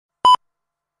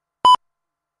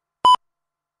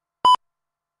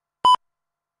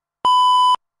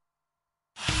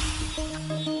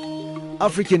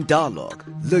African Dialogue,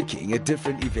 looking at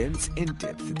different events in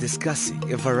depth,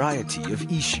 discussing a variety of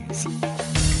issues.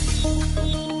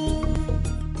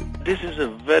 This is a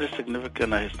very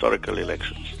significant historical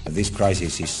election. This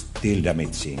crisis is still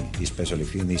damaging, especially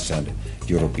Finnish and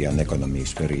European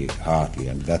economies very hardly,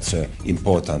 and that's an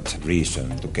important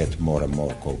reason to get more and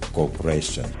more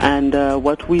cooperation. And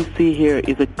what we see here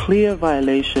is a clear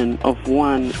violation of,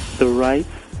 one, the rights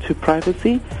to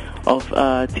privacy of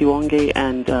Tiwonge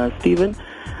and Stephen,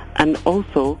 and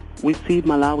also we see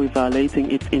Malawi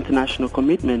violating its international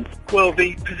commitments. Well,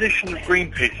 the position of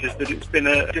Greenpeace is that it's been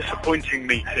a disappointing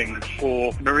meeting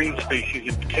for marine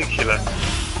species in particular.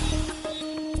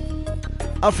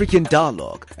 African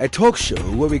Dialogue, a talk show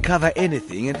where we cover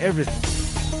anything and everything.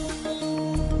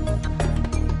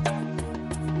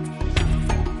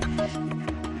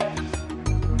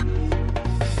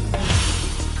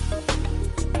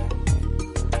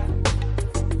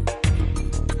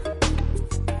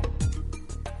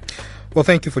 Well,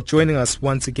 thank you for joining us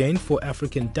once again for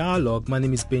African Dialogue. My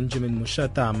name is Benjamin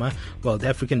Mushatama. Well, the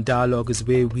African Dialogue is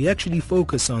where we actually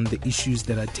focus on the issues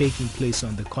that are taking place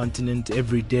on the continent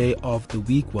every day of the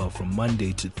week, well, from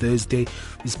Monday to Thursday.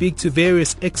 We speak to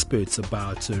various experts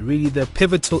about really the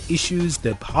pivotal issues,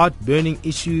 the heart-burning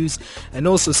issues, and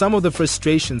also some of the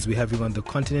frustrations we're having on the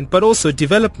continent, but also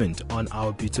development on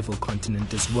our beautiful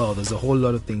continent as well. There's a whole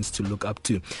lot of things to look up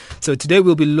to. So today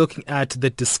we'll be looking at the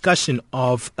discussion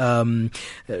of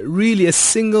really a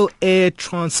single air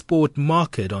transport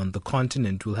market on the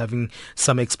continent. We're having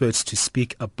some experts to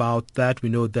speak about that. We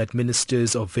know that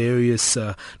ministers of various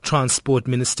transport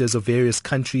ministers of various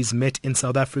countries met in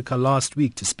South Africa last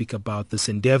week to speak about this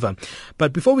endeavor.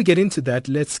 But before we get into that,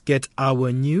 let's get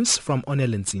our news from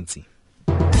Onel Nzinzi.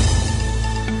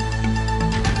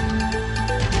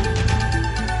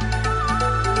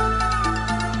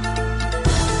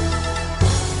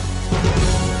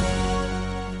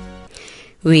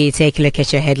 We take a look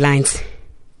at your headlines.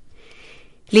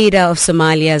 Leader of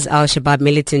Somalia's Al-Shabaab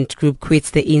militant group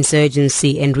quits the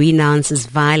insurgency and renounces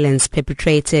violence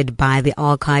perpetrated by the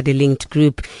Al-Qaeda-linked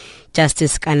group.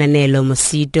 Justice Kananelo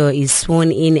Mosito is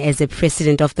sworn in as the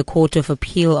president of the Court of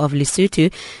Appeal of Lesotho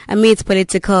amidst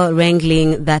political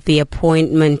wrangling that the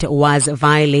appointment was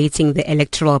violating the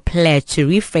electoral pledge to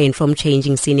refrain from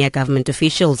changing senior government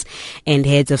officials and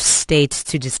heads of state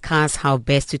to discuss how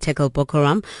best to tackle Boko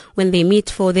Haram when they meet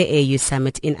for the AU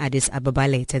summit in Addis Ababa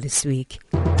later this week.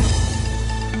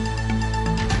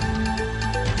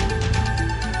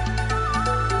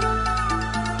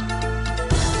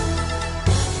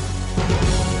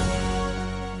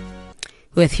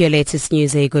 With your latest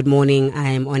news, good morning. I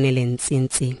am Onel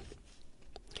Nzinzi.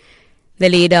 The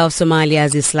leader of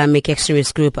Somalia's Islamic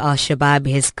extremist group Al-Shabaab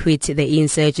has quit the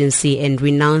insurgency and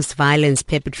renounced violence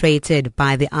perpetrated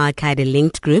by the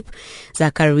Al-Qaeda-linked group.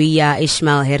 Zakaria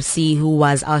Ismail Hersi, who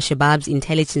was Al-Shabaab's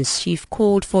intelligence chief,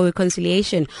 called for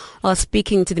reconciliation while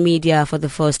speaking to the media for the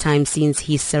first time since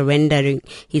he surrendered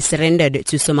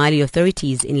to Somali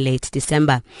authorities in late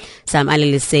December. Some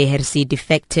analysts say Hersi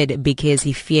defected because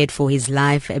he feared for his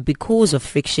life because of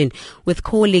friction with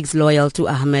colleagues loyal to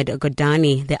Ahmed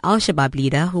Godani, the Al-Shabaab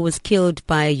leader who was killed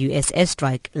by a U.S.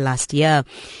 airstrike last year.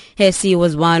 Hersi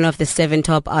was one of the 7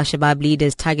 top Al-Shabaab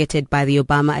leaders targeted by the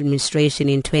Obama administration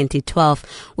in 2012,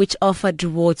 which offered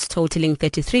rewards totaling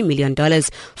 $33 million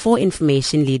for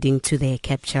information leading to their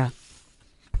capture.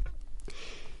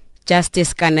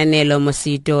 Justice Kananelo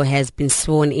Mosito has been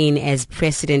sworn in as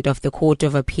president of the Court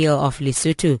of Appeal of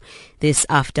Lesotho. This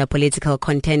after political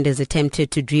contenders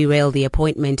attempted to derail the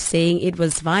appointment, saying it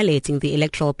was violating the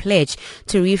electoral pledge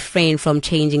to refrain from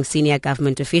changing senior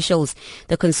government officials.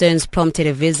 The concerns prompted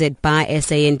a visit by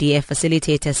SANDF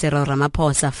facilitator Cyril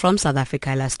Ramaphosa from South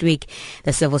Africa last week.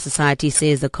 The civil society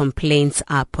says the complaints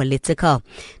are political.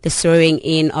 The swearing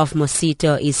in of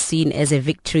Mosito is seen as a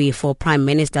victory for Prime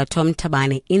Minister Tom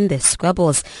Thabane in the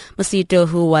squabbles. Mosito,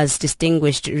 who was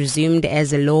distinguished, resumed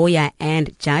as a lawyer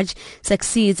and judge,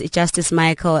 succeeds Justice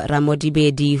Michael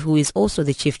Ramodibedi, who is also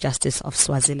the Chief Justice of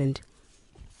Swaziland.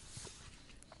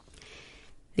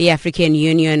 The African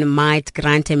Union might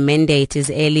grant a mandate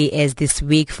as early as this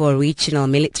week for a regional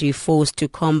military force to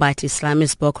combat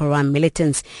Islamist Boko Haram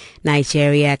militants.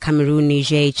 Nigeria, Cameroon,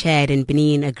 Niger, Chad and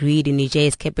Benin agreed in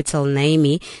Niger's capital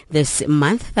Niamey this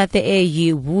month that the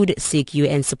AU would seek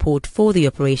UN support for the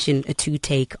operation to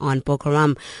take on Boko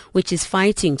Haram, which is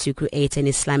fighting to create an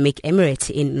Islamic emirate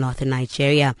in northern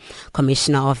Nigeria.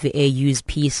 Commissioner of the AU's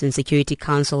Peace and Security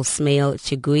Council, Smail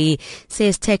Chigui,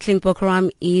 says tackling Boko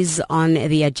Haram is on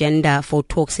the agenda for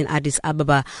talks in Addis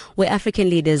Ababa, where African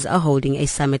leaders are holding a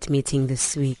summit meeting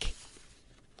this week.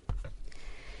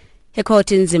 A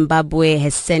court in Zimbabwe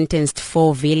has sentenced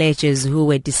 4 villagers who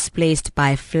were displaced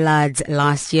by floods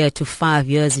last year to 5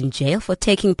 years in jail for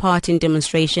taking part in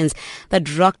demonstrations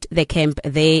that rocked the camp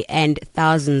they and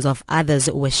thousands of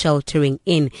others were sheltering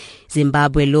in.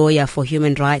 Zimbabwe lawyer for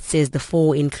human rights says the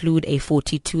 4 include a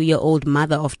 42-year-old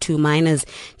mother of 2 minors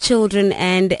children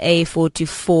and a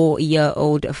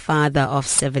 44-year-old father of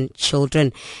 7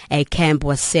 children. A camp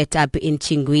was set up in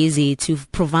Chingwizi to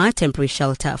provide temporary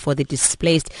shelter for the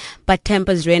displaced, but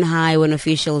temperatures ran high when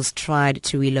officials tried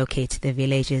to relocate the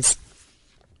villages.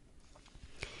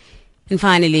 And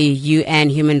finally, UN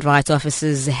human rights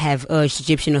officers have urged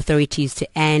Egyptian authorities to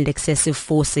end excessive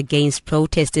force against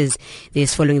protesters.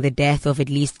 This following the death of at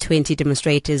least 20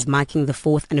 demonstrators marking the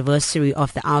 4th anniversary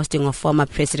of the ousting of former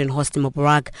President Hosni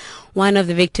Mubarak. One of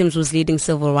the victims was leading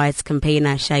civil rights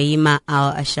campaigner Shaima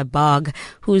al-Shabag,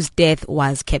 whose death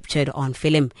was captured on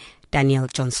film. Daniel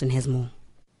Johnson has more.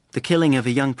 The killing of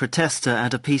a young protester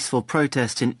at a peaceful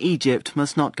protest in Egypt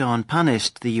must not go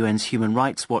unpunished, the UN's human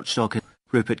rights watchdog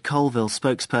Rupert Colville,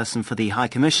 spokesperson for the High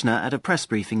Commissioner, at a press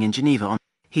briefing in Geneva.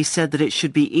 He said that it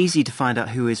should be easy to find out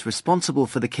who is responsible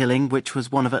for the killing, which was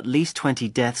one of at least 20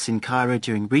 deaths in Cairo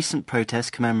during recent protests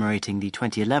commemorating the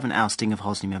 2011 ousting of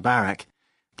Hosni Mubarak.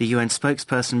 The UN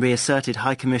spokesperson reasserted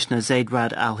High Commissioner Zaid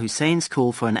Ra'ad Al Hussein's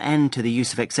call for an end to the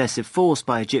use of excessive force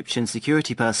by Egyptian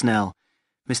security personnel.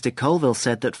 Mr. Colville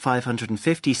said that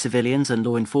 550 civilians and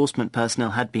law enforcement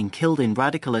personnel had been killed in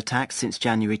radical attacks since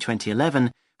January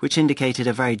 2011, which indicated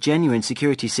a very genuine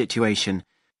security situation.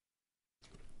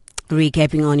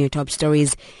 Recapping on your top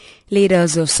stories,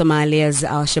 leaders of Somalia's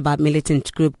Al-Shabaab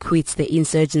militant group quits the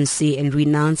insurgency and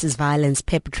renounces violence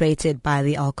perpetrated by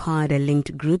the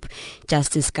Al-Qaeda-linked group.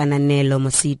 Justice Kananelo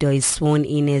Mosido is sworn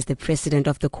in as the president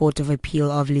of the Court of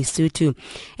Appeal of Lesotho,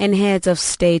 and heads of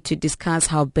state to discuss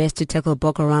how best to tackle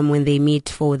Boko Haram when they meet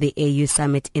for the AU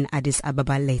summit in Addis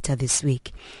Ababa later this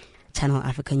week. Channel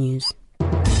Africa News.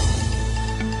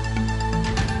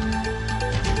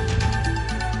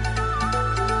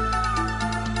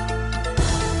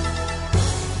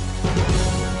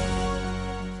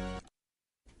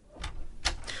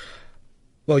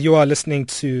 Well, you are listening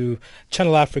to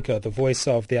Channel Africa, the voice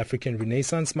of the African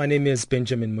Renaissance. My name is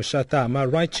Benjamin Mushata. I'm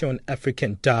right here on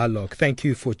African Dialogue. Thank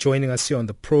you for joining us here on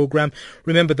the program.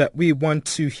 Remember that we want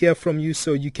to hear from you,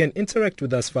 so you can interact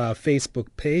with us via our Facebook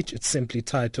page. It's simply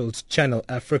titled Channel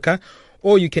Africa.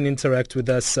 Or you can interact with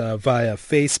us via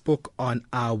Facebook on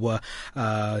our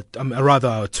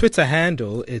Twitter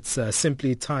handle. It's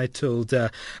simply titled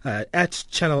at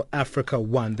Channel Africa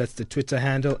 1. That's the Twitter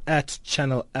handle, at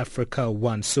Channel Africa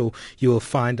 1. So you will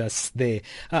find us there.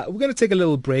 We're going to take a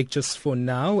little break just for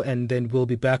now, and then we'll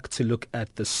be back to look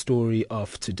at the story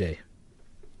of today.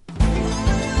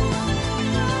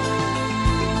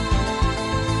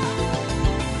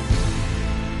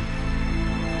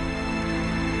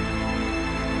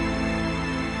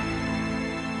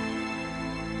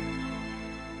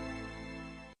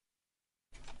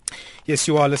 Yes,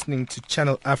 you are listening to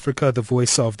Channel Africa, the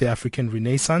voice of the African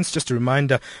Renaissance. Just a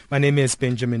reminder, my name is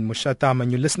Benjamin Mushatam,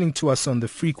 and you're listening to us on the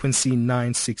frequency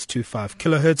 9625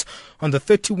 kilohertz on the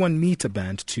 31-meter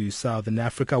band to Southern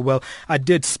Africa. Well, I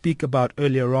did speak about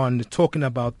earlier on, talking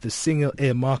about the single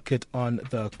air market on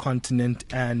the continent,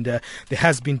 and there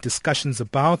has been discussions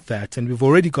about that, and we've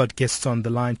already got guests on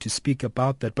the line to speak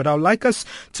about that. But I would like us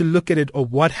to look at it, or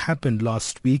what happened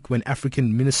last week when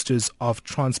African ministers of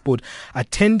transport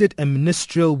attended a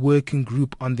ministerial working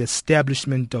group on the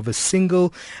establishment of a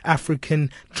single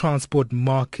African transport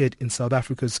market in South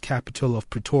Africa's capital of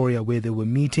Pretoria, where they were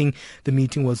meeting. The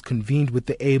meeting was convened with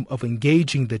the aim of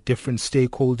engaging the different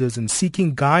stakeholders and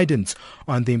seeking guidance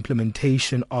on the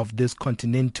implementation of this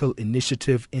continental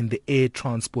initiative in the air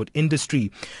transport industry.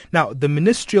 Now, the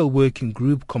ministerial working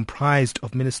group comprised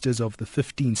of ministers of the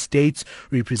 15 states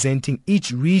representing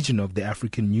each region of the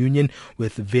African Union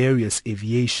with various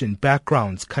aviation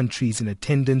backgrounds. Countries in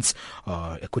attendance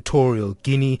Equatorial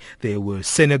Guinea, there were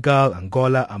Senegal,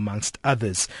 Angola, amongst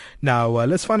others. Now,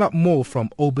 let's find out more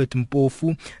from Obert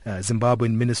Mpofu,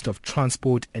 Zimbabwean Minister of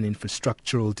Transport and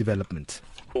Infrastructural Development.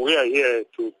 We are here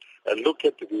to look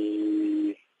at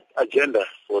the agenda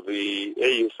for the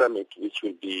AU Summit, which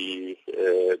will be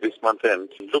this month end,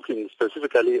 looking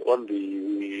specifically on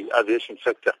the aviation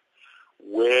sector,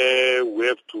 where we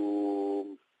have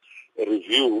to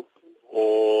review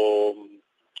or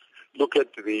look at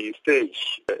the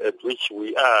stage at which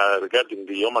we are regarding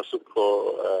the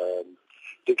Yamoussoukro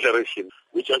declaration,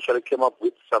 which actually came up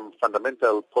with some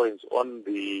fundamental points on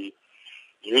the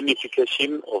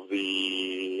unification of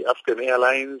the African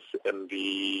airlines and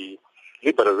the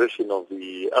liberalization of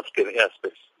the African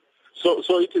airspace.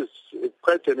 So it is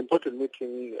quite an important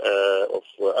meeting of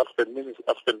African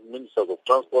Ministers of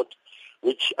Transport,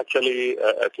 which actually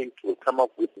I think will come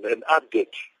up with an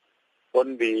update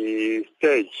on the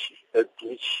stage at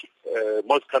which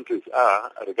most countries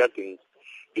are regarding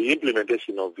the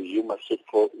implementation of the You Must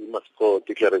Go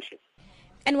declaration.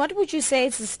 And what would you say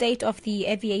is the state of the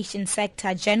aviation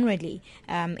sector generally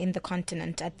in the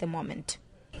continent at the moment?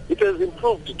 It has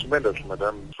improved tremendously,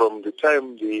 madam. From the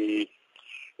time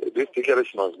this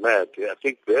declaration was made, I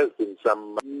think there has been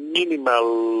some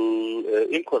minimal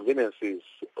inconveniences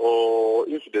or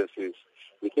incidences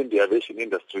within the aviation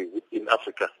industry in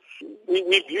Africa.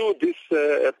 We view this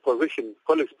policy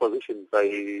position by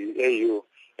AU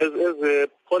as a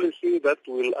policy that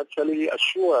will actually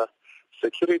assure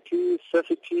security,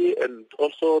 safety, and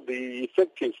also the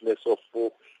effectiveness of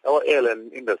our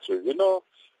airline industry. You know,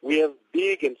 we have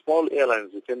big and small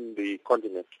airlines within the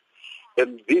continent,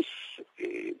 and this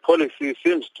policy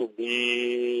seems to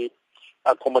be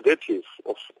accommodative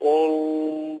of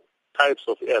all types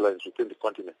of airlines within the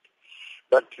continent.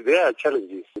 But there are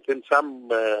challenges within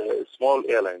some small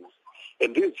airlines,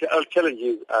 and these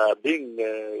challenges are being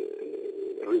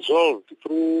resolved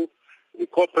through the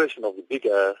cooperation of the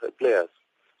bigger players.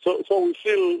 So we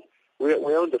feel we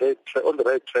are on the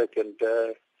right track, and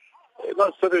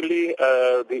not certainly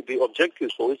the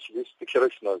objectives for which this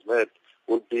declaration was made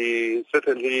will be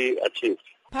certainly achieved.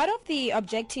 Part of the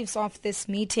objectives of this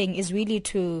meeting is really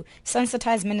to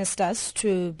sensitize ministers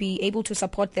to be able to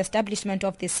support the establishment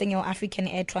of the single African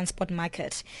air transport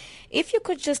market. If you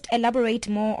could just elaborate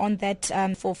more on that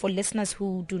for listeners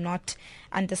who do not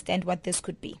understand what this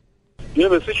could be. You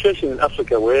have a situation in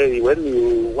Africa where when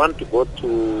you want to go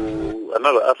to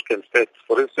another African state,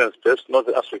 for instance, perhaps North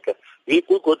Africa, if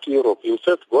you go to Europe, you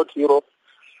first go to Europe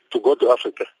to go to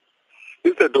Africa.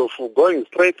 Instead of going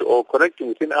straight or connecting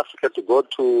within Africa to go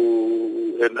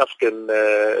to an African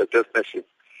destination.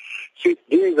 See,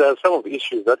 these are some of the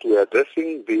issues that we are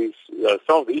addressing. These are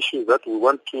some of the issues that we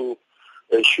want to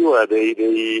ensure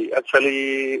they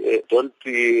actually don't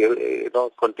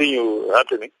continue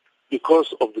happening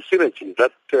because of the synergy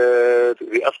that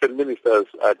the African ministers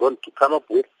are going to come up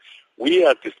with. We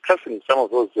are discussing some of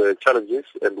those challenges,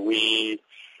 and we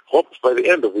hope by the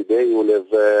end of the day we will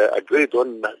have agreed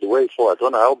on the way forward,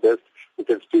 on how best we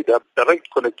can speed up direct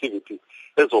connectivity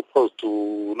as opposed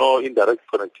to no indirect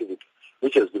connectivity,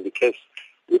 which has been the case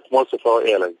with most of our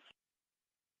airlines.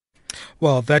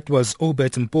 Well, that was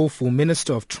Obert Mpofu,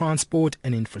 Minister of Transport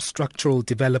and Infrastructural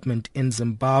Development in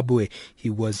Zimbabwe. He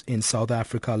was in South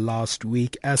Africa last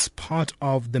week as part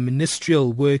of the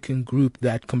ministerial working group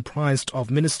that comprised of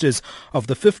ministers of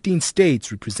the 15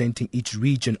 states representing each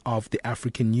region of the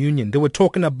African Union. They were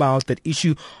talking about that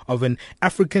issue of an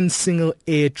African single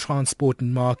air transport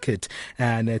market.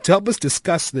 And to help us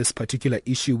discuss this particular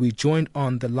issue, we joined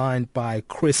on the line by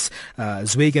Chris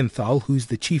Zwegenthal, who's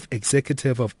the Chief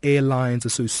Executive of Airlines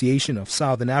Association of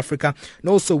Southern Africa. And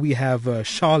also we have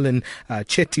Charlene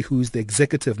Chetty, who's the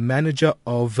Executive Manager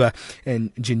of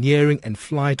Engineering and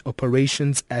Flight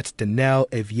Operations at Denel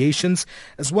Aviations,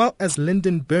 as well as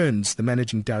Lyndon Burns, the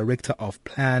Managing Director of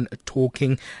Plan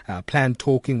Talking. Plan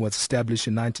Talking was established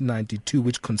in 1992,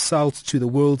 which consults to the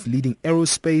world's leading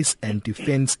aerospace and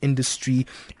defense industry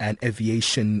and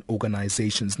aviation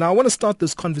organizations. Now, I want to start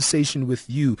this conversation with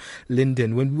you,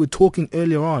 Lyndon. When we were talking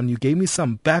earlier on, you gave me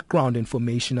some background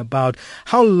information about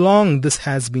how long this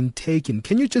has been taking.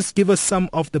 Can you just give us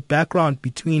some of the background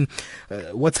between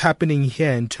what's happening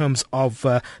here in terms of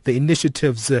the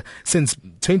initiatives since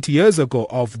 20 years ago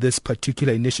of this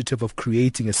particular initiative of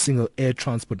creating a single air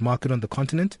transport market on the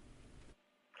continent?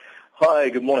 Hi,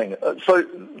 good morning. So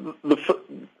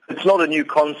it's not a new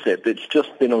concept. It's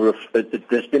just been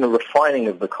there's been a refining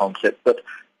of the concept. But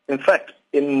in fact,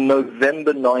 in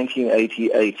November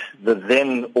 1988, the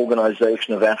then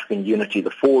Organization of African Unity, the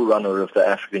forerunner of the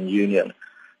African Union,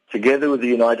 together with the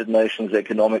United Nations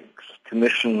Economic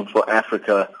Commission for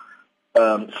Africa,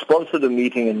 sponsored a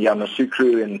meeting in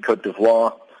Yamoussoukro in Côte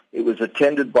d'Ivoire. It was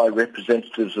attended by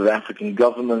representatives of African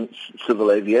governments,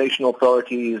 civil aviation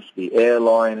authorities, the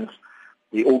airlines,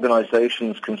 the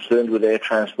organizations concerned with air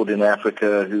transport in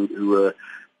Africa who were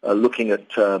looking at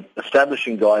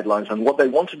establishing guidelines, and what they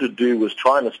wanted to do was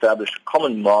try and establish a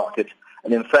common market.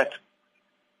 And in fact,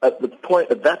 at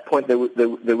that point, they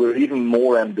were even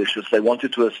more ambitious. They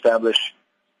wanted to establish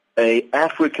a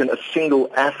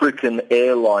single African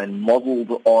airline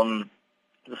modeled on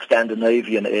the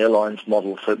Scandinavian Airlines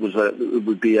model. So it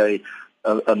would be a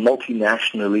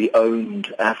multinationally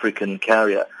owned African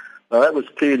carrier. Now that was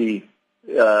clearly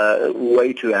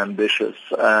way too ambitious,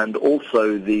 and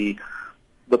also the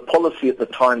the policy at the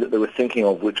time that they were thinking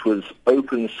of, which was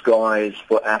open skies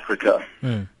for Africa,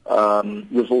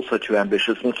 was also too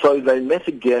ambitious. And so they met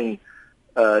again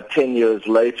 10 years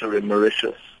later in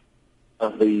Mauritius.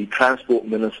 The transport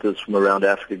ministers from around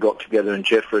Africa got together, and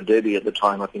Jeff Radebe at the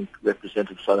time, I think,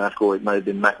 represented South Africa, or it may have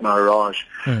been Mac Maharaj.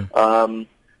 And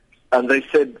they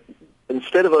said,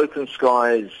 instead of open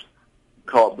skies,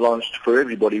 carte blanche for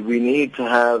everybody, we need to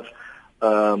have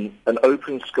an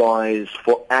open skies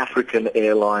for African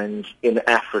airlines in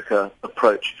Africa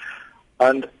approach.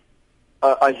 And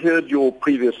I heard your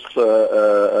previous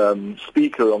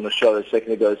speaker on the show a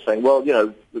second ago saying, well, you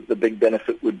know, the big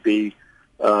benefit would be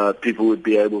people would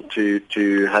be able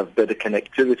to have better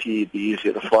connectivity, it'd be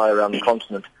easier to fly around the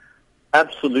continent.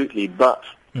 Absolutely, but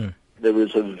there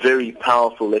is a very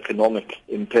powerful economic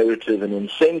imperative and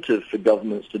incentive for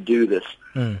governments to do this.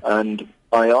 And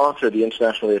IATA, the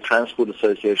International Air Transport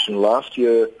Association, last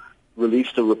year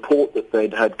released a report that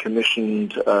they'd had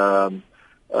commissioned on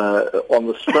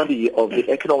the study of the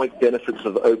economic benefits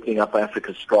of opening up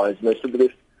Africa's skies. And they said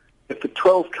that if the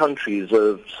 12 countries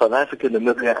of South Africa,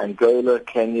 Namibia, Angola,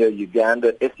 Kenya,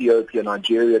 Uganda, Ethiopia,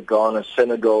 Nigeria, Ghana,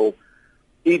 Senegal,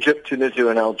 Egypt, Tunisia,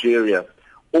 and Algeria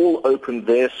all opened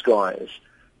their skies,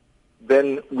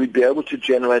 then we'd be able to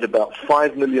generate about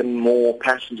 5 million more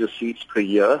passenger seats per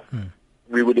year.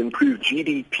 We would improve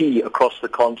GDP across the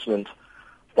continent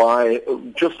by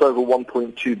just over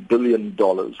 $1.2 billion.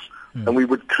 And we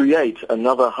would create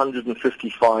another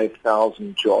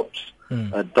 155,000 jobs,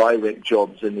 direct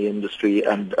jobs in the industry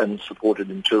and supported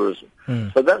in tourism.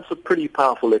 So that's a pretty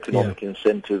powerful economic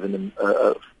incentive, and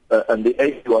the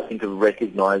AU, I think, have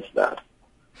recognized that.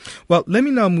 Well, let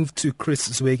me now move to Chris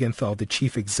Zwegenthal, the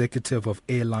Chief Executive of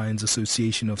Airlines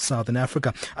Association of Southern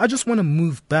Africa. I just want to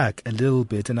move back a little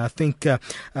bit, and I think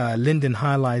Lyndon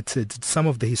highlighted some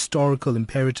of the historical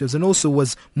imperatives and also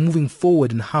was moving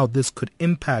forward in how this could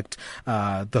impact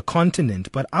the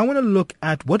continent. But I want to look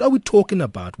at what are we talking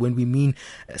about when we mean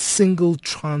a single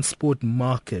transport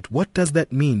market? What does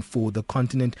that mean for the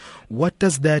continent? What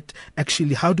does that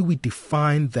actually, how do we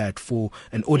define that for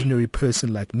an ordinary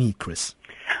person like me, Chris?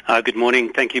 Good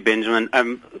morning. Thank you, Benjamin.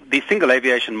 The single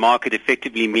aviation market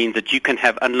effectively means that you can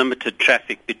have unlimited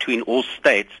traffic between all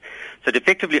states. So it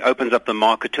effectively opens up the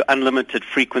market to unlimited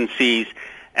frequencies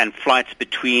and flights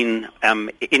between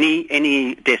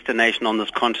any destination on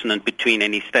this continent between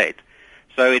any state.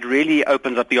 So it really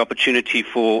opens up the opportunity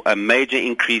for a major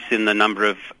increase in the number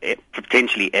of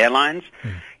potentially airlines,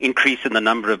 increase in the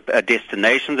number of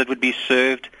destinations that would be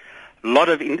served, a lot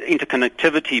of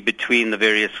interconnectivity between the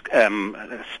various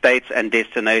states and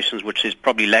destinations, which is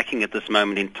probably lacking at this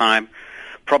moment in time.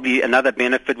 Probably another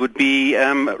benefit would be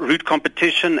route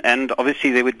competition, and obviously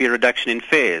there would be a reduction in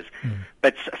fares.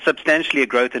 But substantially a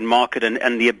growth in market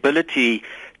and the ability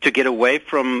to get away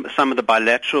from some of the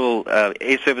bilateral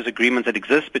air service agreements that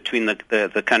exist between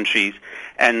the countries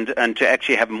and to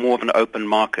actually have more of an open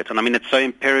market. And I mean, it's so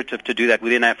imperative to do that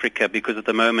within Africa, because at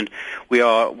the moment we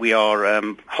are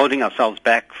holding ourselves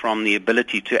back from the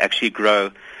ability to actually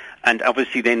grow and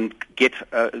obviously then get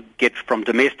from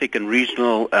domestic and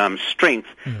regional strength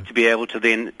to be able to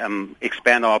then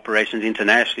expand our operations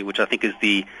internationally, which I think is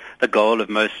the goal of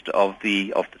most of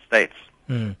the states.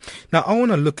 Now, I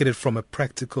want to look at it from a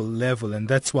practical level, and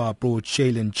that's why I brought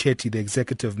Shailin Chetty, the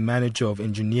Executive Manager of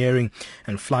Engineering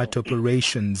and Flight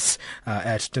Operations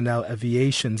at Denel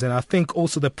Aviations. And I think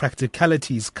also the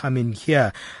practicalities come in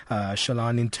here,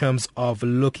 Shailin, in terms of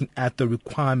looking at the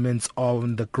requirements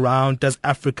on the ground. Does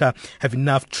Africa have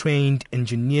enough trained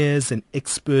engineers and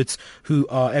experts who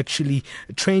are actually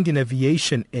trained in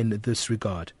aviation in this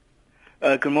regard?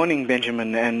 Good morning,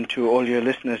 Benjamin, and to all your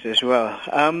listeners as well.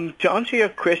 To answer your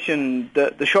question,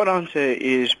 the short answer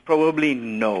is probably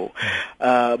no.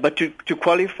 But to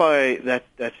qualify that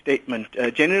statement,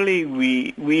 generally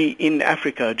we in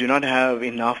Africa do not have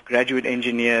enough graduate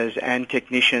engineers and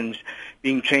technicians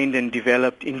being trained and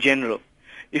developed in general.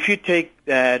 If you take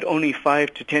that only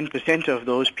 5 to 10% of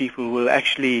those people will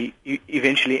actually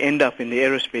eventually end up in the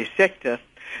aerospace sector,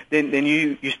 then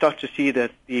you start to see that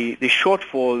the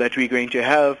shortfall that we're going to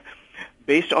have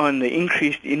based on the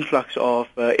increased influx of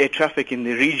air traffic in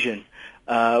the region,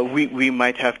 we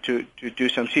might have to do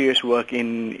some serious work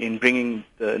in bringing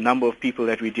the number of people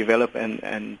that we develop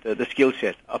and the skill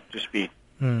set up to speed.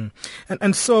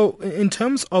 And so in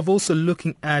terms of also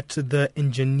looking at the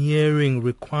engineering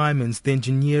requirements, the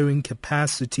engineering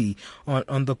capacity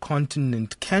on the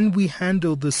continent, can we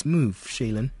handle this move,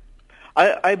 Shailin?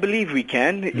 I believe we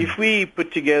can. If we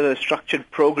put together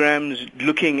structured programs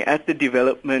looking at the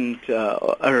development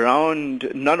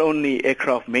around not only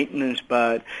aircraft maintenance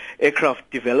but aircraft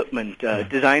development,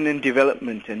 design and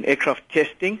development and aircraft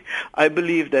testing, I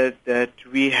believe that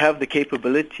we have the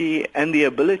capability and the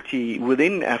ability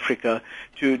within Africa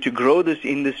to grow this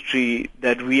industry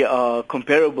that we are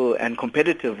comparable and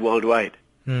competitive worldwide.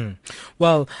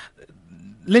 Well,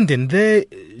 Lyndon, there,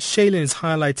 Shaylin is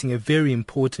highlighting a very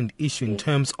important issue in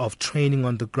terms of training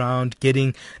on the ground,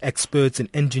 getting experts and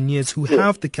engineers who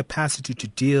have the capacity to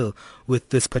deal with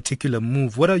this particular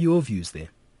move. What are your views there?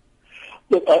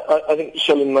 Look, I think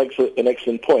Shaylin makes an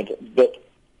excellent point, but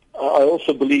I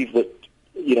also believe that,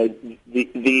 you know,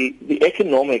 the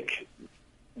economic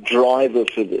driver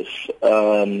for this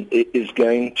is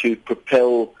going to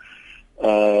propel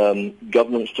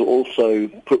governments to also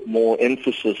put more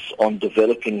emphasis on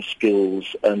developing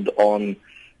skills and on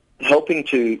helping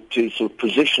to sort of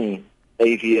position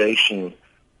aviation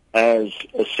as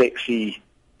a sexy,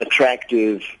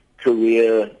 attractive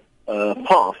career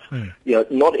path. You know,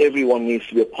 not everyone needs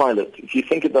to be a pilot. If you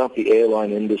think about the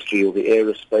airline industry or the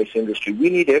aerospace industry,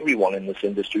 we need everyone in this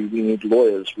industry. We need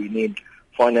lawyers, we need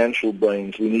financial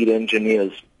brains, we need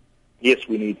engineers. Yes,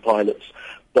 we need pilots,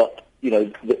 but you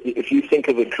know, if you think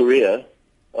of a career,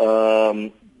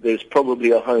 there's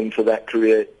probably a home for that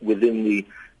career within the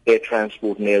air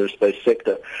transport and aerospace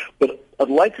sector. But I'd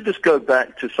like to just go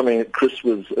back to something that Chris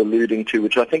was alluding to,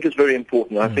 which I think is very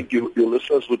important. I think your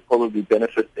listeners would probably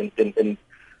benefit in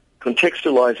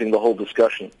contextualizing the whole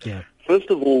discussion. Yeah. First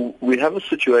of all, we have a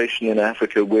situation in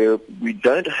Africa where we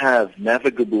don't have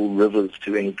navigable rivers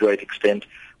to any great extent.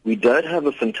 We don't have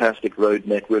a fantastic road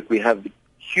network. We have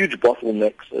huge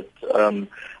bottlenecks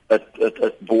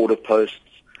at border posts,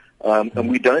 and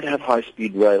we don't have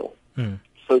high-speed rail.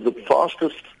 So the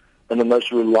fastest and the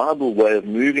most reliable way of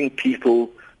moving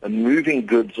people and moving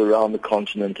goods around the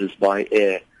continent is by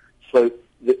air. So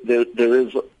there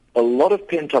is a lot of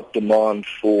pent-up demand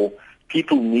for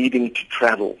people needing to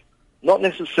travel, not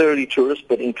necessarily tourists,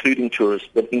 but including tourists,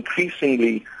 but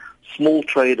increasingly small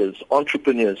traders,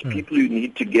 entrepreneurs, people who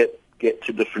need to get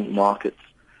to different markets.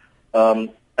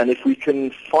 And if we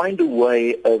can find a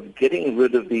way of getting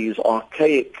rid of these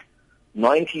archaic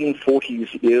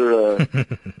 1940s era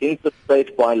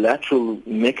interstate bilateral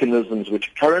mechanisms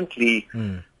which currently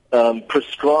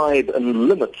prescribe and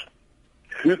limit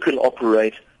who can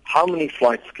operate, how many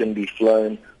flights can be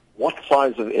flown, what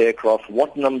size of aircraft,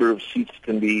 what number of seats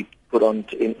can be put on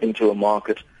into a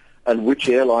market, and which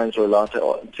airlines are allowed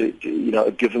to you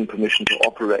know, given permission to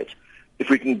operate. If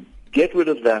we can get rid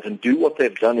of that and do what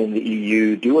they've done in the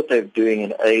EU, do what they're doing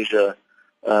in Asia,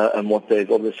 and what they've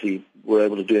obviously were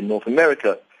able to do in North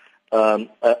America,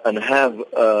 and have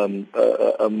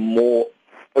a more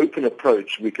open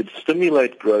approach, we could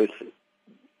stimulate growth,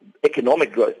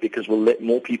 economic growth, because we'll let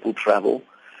more people travel.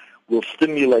 We'll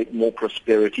stimulate more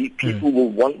prosperity. People will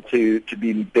want to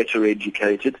be better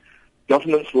educated.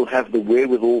 Governments will have the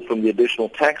wherewithal from the additional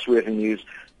tax revenues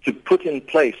to put in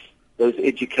place those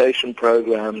education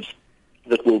programs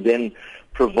that will then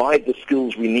provide the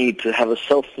skills we need to have a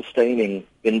self-sustaining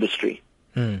industry.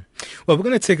 Well, we're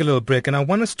going to take a little break, and I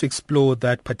want us to explore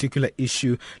that particular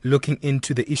issue, looking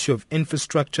into the issue of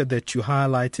infrastructure that you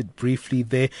highlighted briefly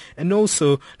there, and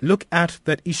also look at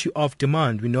that issue of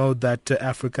demand. We know that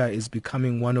Africa is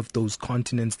becoming one of those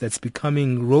continents that's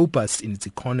becoming robust in its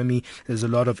economy. There's a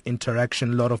lot of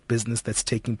interaction, a lot of business that's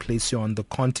taking place here on the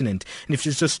continent. And if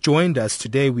you've just joined us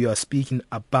today, we are speaking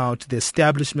about the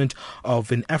establishment of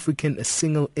an African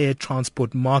single air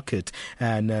transport market.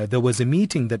 And there was a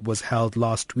meeting that was held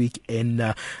last week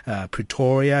in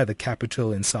Pretoria, the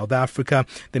capital in South Africa.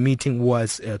 The meeting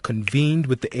was convened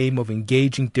with the aim of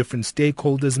engaging different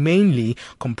stakeholders, mainly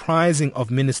comprising of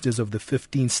ministers of the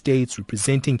 15 states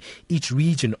representing each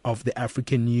region of the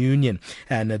African Union.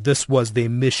 And this was their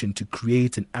mission, to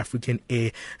create an African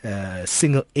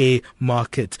single air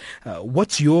market.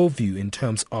 What's your view in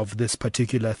terms of this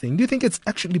particular thing? Do you think it's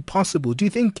actually possible? Do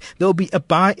you think there'll be a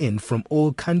buy-in from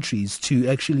all countries to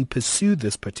actually pursue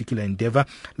this particular endeavor?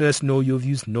 Let us know your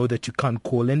views. Know that you can't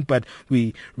call in, but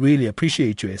we really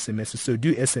appreciate your SMS. So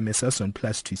do SMS us on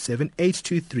 +27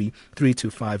 823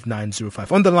 325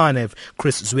 905. On the line, I have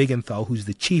Chris Zwegenthal, who's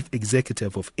the Chief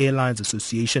Executive of Airlines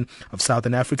Association of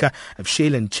Southern Africa. I have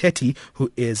Shaylin Chetty,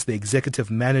 who is the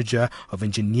Executive Manager of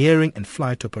Engineering and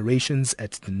Flight Operations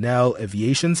at Denel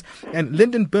Aviations. And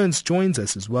Lyndon Burns joins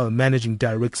us as well, Managing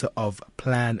Director of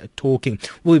Plan Talking.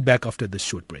 We'll be back after this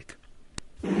short break.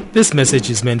 This message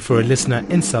is meant for a listener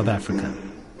in South Africa.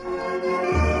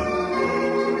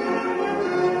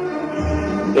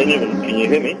 Benjamin, can you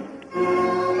hear me?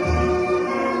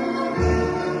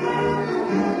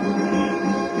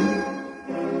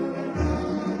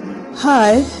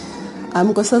 Hi,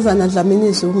 I'm Nkosazana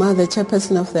Dlamini Zuma, the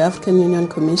chairperson of the African Union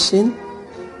Commission.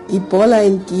 Ebola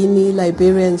in Guinea,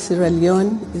 Liberia and Sierra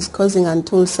Leone is causing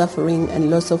untold suffering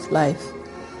and loss of life.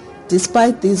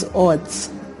 Despite these odds,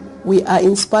 we are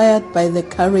inspired by the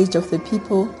courage of the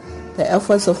people, the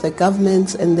efforts of the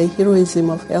governments and the heroism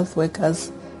of health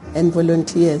workers and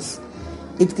volunteers.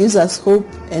 It gives us hope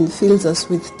and fills us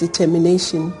with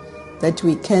determination that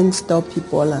we can stop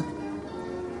Ebola.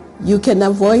 You can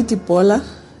avoid Ebola,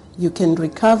 you can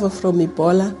recover from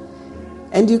Ebola,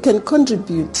 and you can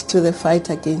contribute to the fight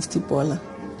against Ebola.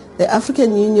 The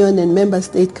African Union and member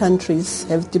state countries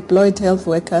have deployed health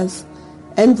workers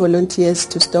and volunteers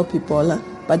to stop Ebola,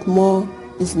 but more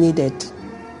is needed.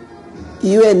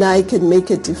 You and I can make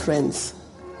a difference.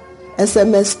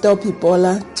 SMS Stop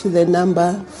Ebola to the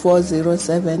number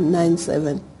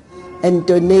 40797 and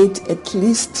donate at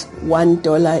least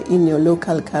 $1 in your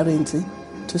local currency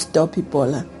to stop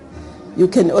Ebola. You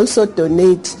can also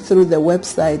donate through the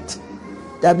website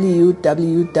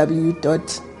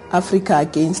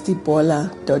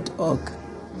www.africaagainstebola.org.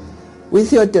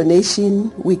 With your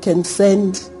donation, we can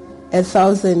send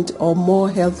 1,000 or more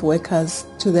health workers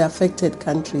to the affected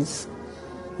countries.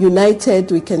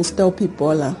 United, we can stop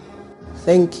Ebola.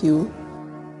 Thank you.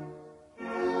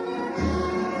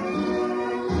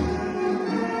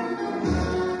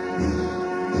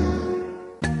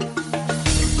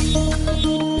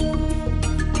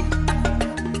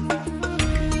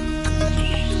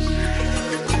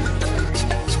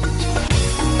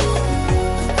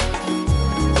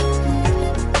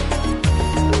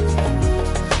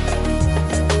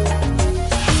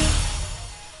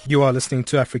 You are listening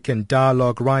to African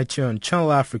Dialogue right here on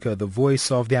Channel Africa, the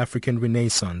voice of the African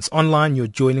Renaissance. Online, you're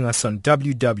joining us on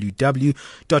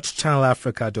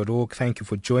www.channelafrica.org. Thank you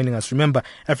for joining us. Remember,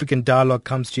 African Dialogue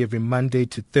comes to you every Monday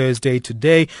to Thursday.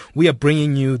 Today, we are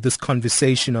bringing you this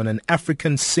conversation on an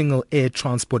African single air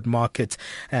transport market,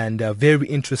 and a very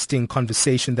interesting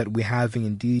conversation that we're having.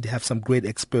 Indeed, have some great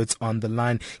experts on the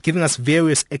line, giving us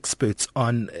various aspects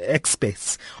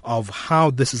of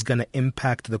how this is going to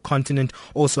impact the continent,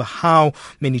 also how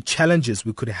many challenges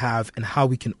we could have and how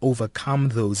we can overcome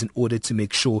those in order to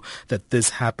make sure that this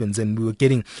happens. And we were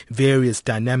getting various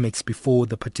dynamics before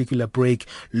the particular break,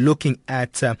 looking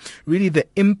at really the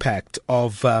impact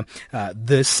of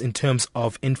this in terms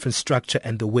of infrastructure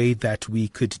and the way that we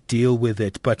could deal with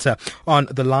it. But on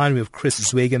the line we have Chris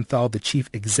Zwegenthal, the Chief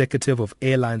Executive of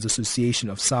Airlines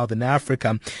Association of Southern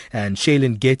Africa, and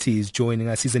Shaylin Getty is joining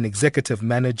us. He's an Executive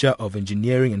Manager of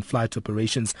Engineering and Flight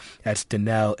Operations at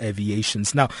Denel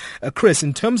Aviations. Now, Chris,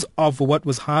 in terms of what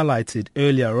was highlighted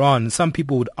earlier on, some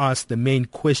people would ask the main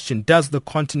question: does the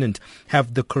continent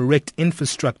have the correct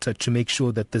infrastructure to make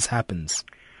sure that this happens?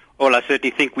 Well, I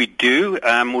certainly think we do.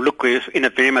 Look, we're still in a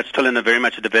very much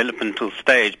a developmental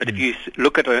stage. But if you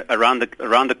look at around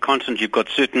the continent, you've got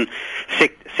certain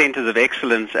centres of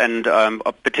excellence, and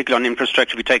particularly on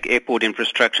infrastructure. We take airport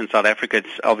infrastructure in South Africa;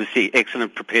 it's obviously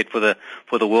excellent, prepared for the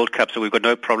World Cup. So we've got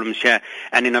no problems here.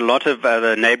 And in a lot of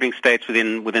the neighbouring states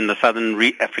within the southern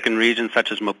African region,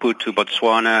 such as Maputo,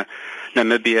 Botswana,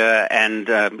 Namibia, and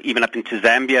even up into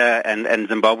Zambia and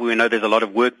Zimbabwe, we know there's a lot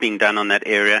of work being done on that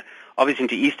area. Obviously,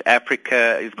 into East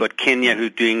Africa, you've got Kenya,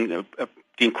 who's doing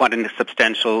quite a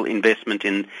substantial investment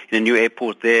in a new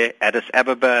airport there. Addis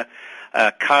Ababa,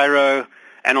 Cairo,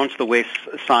 and onto the west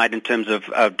side in terms of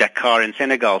Dakar and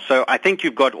Senegal. So I think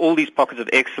you've got all these pockets of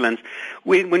excellence.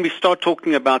 When we start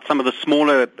talking about some of the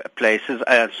smaller places,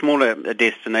 smaller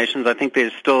destinations, I think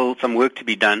there's still some work to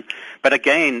be done. But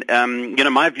again,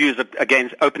 my view is that, again,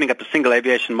 opening up the single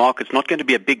aviation market is not going to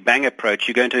be a big bang approach.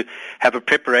 You're going to have a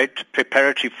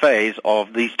preparatory phase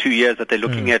of these 2 years that they're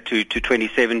looking at to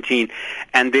 2017,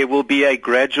 and there will be a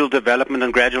gradual development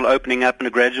and gradual opening up and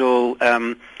a gradual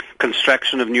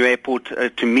construction of new airport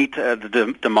to meet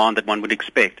the demand that one would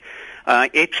expect.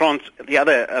 The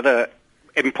other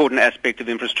important aspect of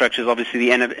infrastructure is obviously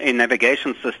the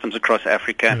navigation systems across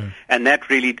Africa, and that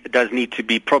really does need to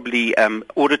be probably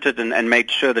audited and made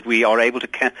sure that we are able to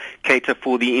cater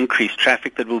for the increased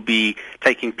traffic that will be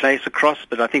taking place across.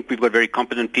 But I think we've got very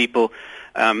competent people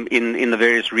in the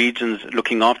various regions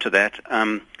looking after that.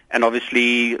 And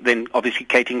obviously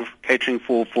catering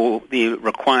for the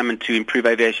requirement to improve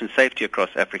aviation safety across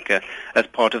Africa as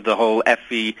part of the whole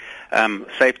AFI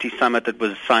safety summit that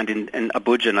was signed in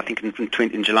Abuja, and I think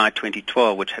in July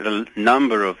 2012, which had a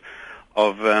number of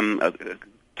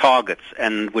targets,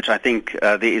 and which I think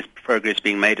there is progress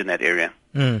being made in that area.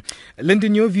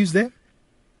 Lyndon, your views there?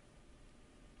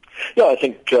 Yeah, I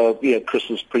think Chris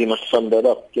has pretty much summed that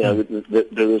up. There has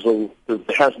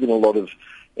been a lot of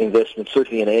investment,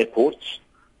 certainly in airports,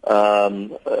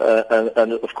 And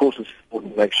of course, it's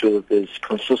important to make sure that there's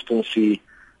consistency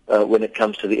when it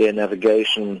comes to the air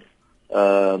navigation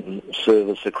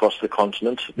service across the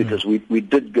continent, because we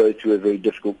did go through a very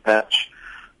difficult patch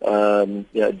a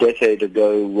decade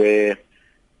ago where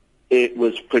it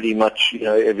was pretty much,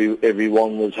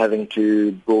 everyone was having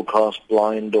to broadcast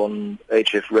blind on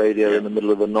HF radio in the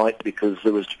middle of the night because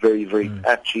there was very, very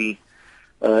patchy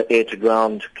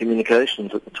air-to-ground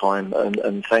communications at the time,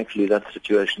 and thankfully that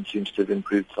situation seems to have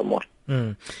improved somewhat.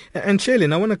 And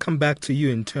Shailene, I want to come back to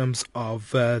you in terms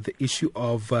of the issue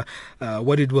of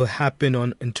what it will happen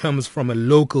in terms from a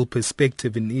local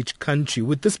perspective in each country.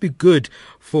 Would this be good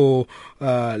for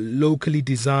locally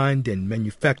designed and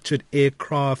manufactured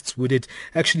aircrafts? Would it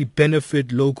actually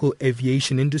benefit local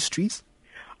aviation industries?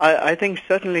 I think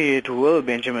certainly it will,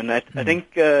 Benjamin. I think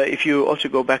if you also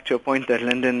go back to a point that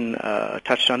Lyndon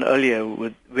touched on earlier,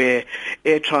 where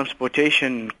air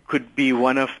transportation could be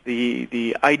one of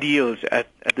the ideals at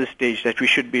this stage that we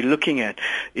should be looking at.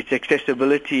 Its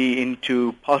accessibility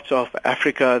into parts of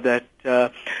Africa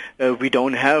that we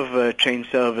don't have train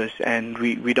service and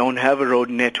we don't have a road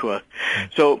network.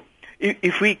 So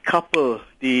if we couple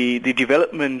the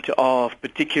development of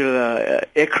particular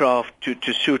aircraft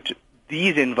to suit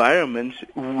these environments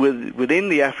within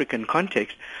the African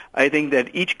context, I think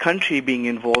that each country being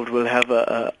involved will have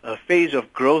a phase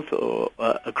of growth or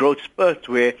a growth spurt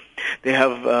where they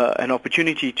have an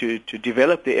opportunity to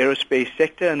develop the aerospace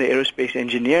sector and the aerospace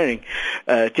engineering,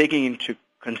 taking into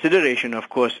consideration, of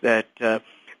course, that the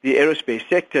aerospace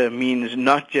sector means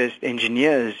not just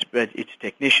engineers, but it's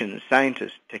technicians,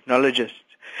 scientists, technologists,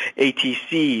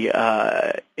 ATC,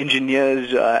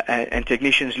 engineers and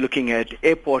technicians looking at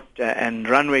airport and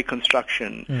runway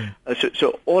construction.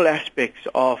 So all aspects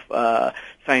of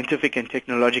scientific and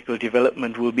technological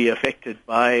development will be affected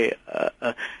by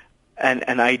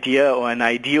an idea or an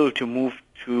ideal to move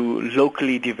to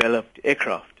locally developed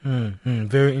aircraft.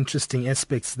 Very interesting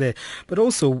aspects there. But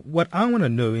also what I want to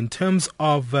know in terms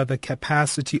of the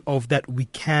capacity of that we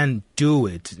can do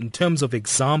it, in terms of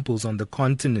examples on the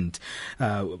continent.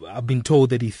 I've been told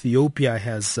that Ethiopia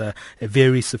has a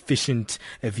very sufficient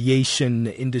aviation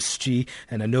industry,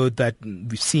 and I know that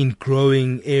we've seen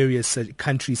growing areas,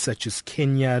 countries such as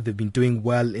Kenya, they've been doing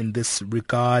well in this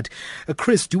regard.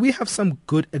 Chris, do we have some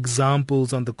good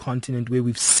examples on the continent where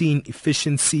we've seen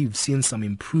efficiency, we've seen some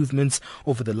improvements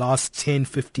over the last 10,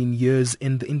 15 years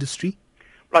in the industry?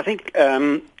 Well, I think,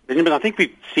 Benjamin, I think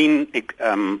we've seen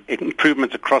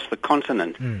improvements across the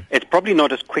continent. It's probably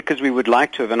not as quick as we would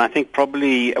like to have, and I think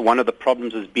probably one of the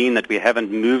problems has been that we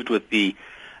haven't moved with the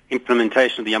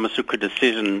implementation of the Yamoussoukro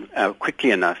decision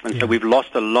quickly enough, and so we've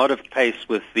lost a lot of pace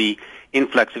with the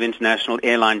influx of international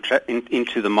airline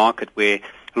into the market, where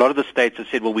a lot of the states have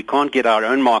said, well, we can't get our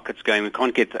own markets going, we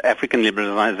can't get African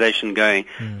liberalization going,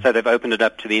 so they've opened it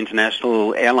up to the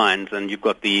international airlines, and you've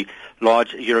got the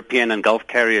large European and Gulf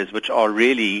carriers, which are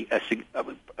really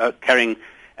carrying,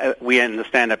 we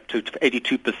understand, up to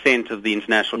 82% of the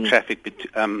international traffic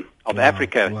of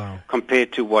Africa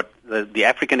compared to what the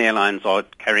African airlines are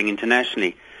carrying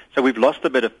internationally. So we've lost a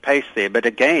bit of pace there. But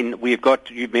again,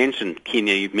 you mentioned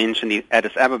Kenya, you've mentioned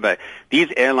Addis Ababa. These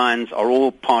airlines are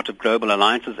all part of global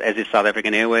alliances, as is South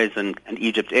African Airways and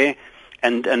Egypt Air.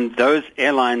 And those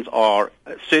airlines are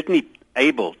certainly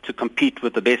able to compete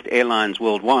with the best airlines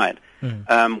worldwide.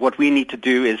 What we need to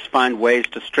do is find ways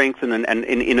to strengthen, and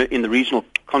in the regional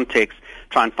context,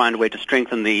 try and find a way to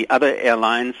strengthen the other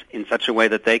airlines in such a way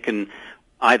that they can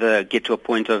either get to a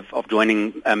point of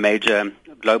joining major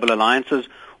global alliances,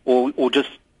 or just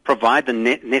provide the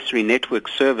necessary network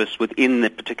service within the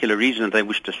particular region that they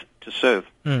wish to serve.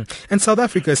 And South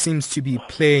Africa seems to be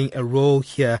playing a role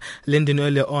here. Lyndon,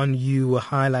 earlier on you were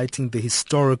highlighting the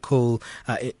historical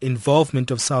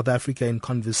involvement of South Africa in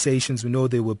conversations. We know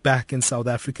they were back in South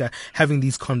Africa having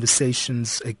these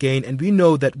conversations again, and we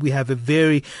know that we have a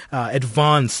very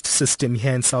advanced system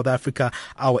here in South Africa.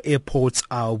 Our airports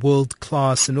are world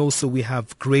class, and also we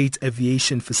have great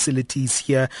aviation facilities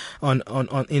here on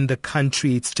in the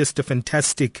country. It's just a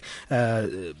fantastic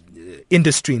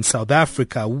industry in South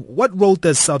Africa. What role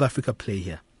does South Africa play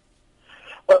here?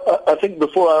 I think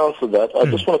before I answer that, I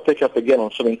just want to pick up again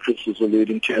on something Chris was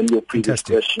alluding to in your previous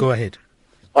question. Go ahead.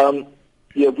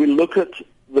 We look at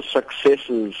the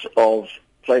successes of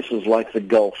places like the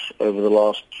Gulf over the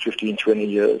last 15, 20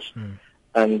 years,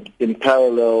 and in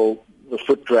parallel, the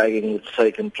foot dragging that's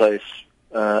taken place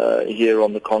here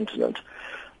on the continent.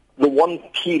 The one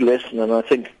key lesson, and I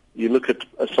think you look at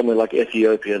somewhere like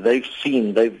Ethiopia,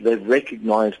 they've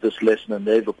recognized this lesson and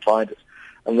they've applied it.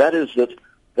 And that is that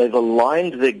they've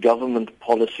aligned their government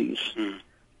policies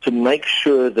to make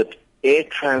sure that air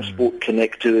transport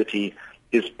connectivity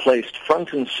is placed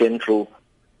front and central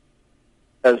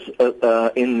as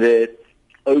in their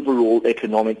overall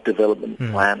economic development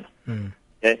plan.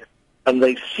 Okay? And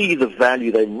they see the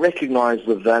value, they recognize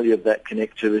the value of that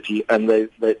connectivity, and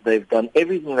they've done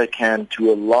everything they can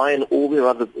to align all their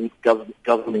other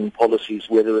governing policies,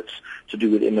 whether it's to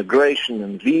do with immigration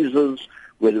and visas,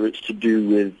 whether it's to do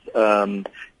with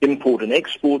import and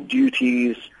export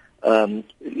duties,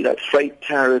 freight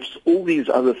tariffs, all these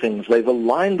other things. They've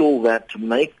aligned all that to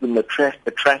make them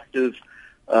attractive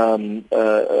magnets,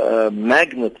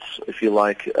 if you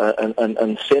like,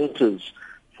 and centers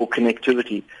for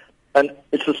connectivity. And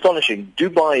it's astonishing.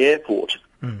 Dubai Airport,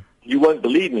 you won't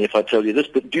believe me if I tell you this,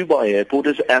 but Dubai Airport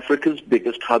is Africa's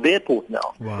biggest hub airport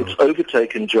now. Wow. It's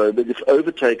overtaken Joburg, it's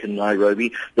overtaken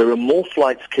Nairobi. There are more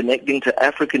flights connecting to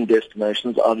African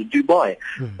destinations out of Dubai.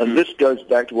 And this goes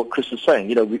back to what Chris is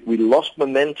saying. We lost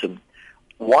momentum.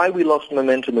 Why we lost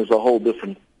momentum is a whole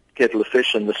different kettle of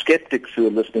fish, and the skeptics who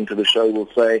are listening to the show will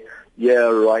say, yeah,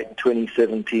 right,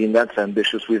 2017, that's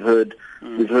ambitious. We've heard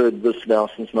this now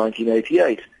since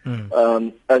 1988.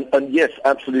 And yes,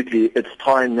 absolutely, it's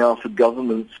time now for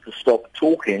governments to stop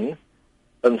talking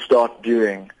and start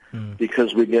doing,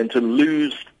 because we're going to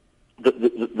lose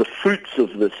the fruits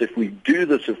of this if we do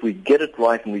this, if we get it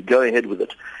right and we go ahead with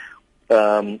it.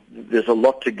 There's a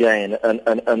lot to gain, and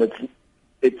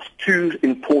it's too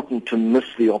important to miss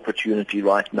the opportunity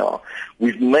right now.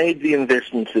 We've made the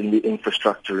investments in the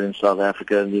infrastructure in South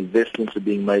Africa, and the investments are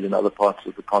being made in other parts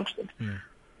of the continent.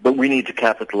 But we need to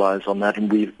capitalize on that,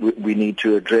 and we need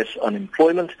to address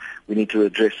unemployment, we need to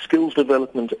address skills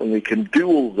development, and we can do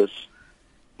all this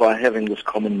by having this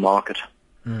common market.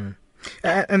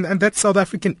 And that South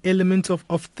African element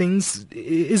of things,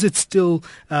 is it still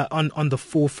on the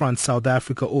forefront, South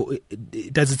Africa, or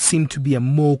does it seem to be a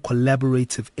more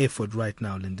collaborative effort right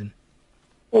now, Lyndon?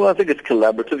 Well, I think it's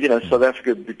collaborative. South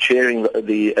Africa chairing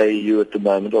the AU at the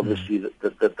moment, obviously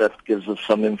that gives us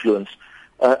some influence.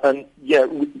 And yeah,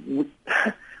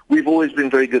 we've always been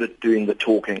very good at doing the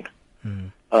talking.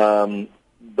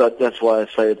 But that's why I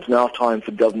say it's now time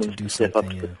for governments to step up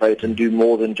to the plate and do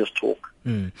more than just talk.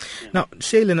 Now,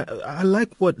 Shaylin, I like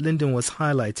what Lyndon was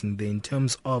highlighting there in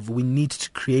terms of we need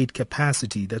to create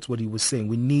capacity. That's what he was saying.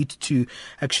 We need to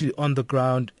actually, on the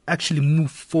ground, actually move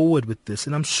forward with this.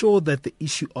 And I'm sure that the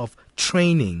issue of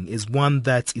training is one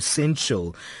that's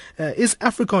essential. Is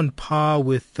Africa on par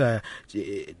with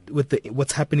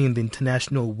what's happening in the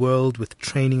international world with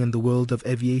training in the world of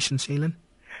aviation, Shaylin?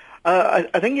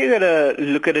 I think you got to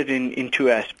look at it in two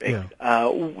aspects.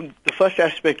 The first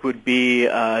aspect would be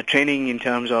training in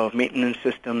terms of maintenance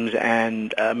systems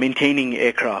and maintaining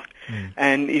aircraft.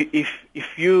 And if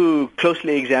you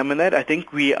closely examine that, I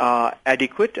think we are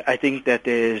adequate. I think that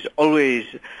there's always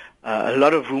a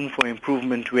lot of room for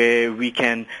improvement where we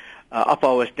can up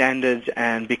our standards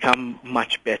and become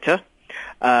much better.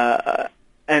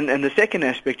 And the second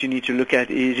aspect you need to look at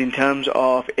is in terms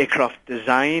of aircraft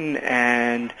design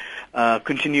and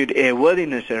continued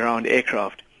airworthiness around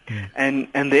aircraft. And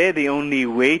there the only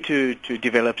way to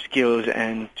develop skills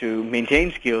and to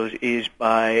maintain skills is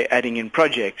by adding in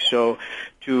projects. So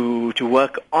to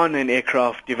work on an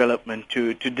aircraft development,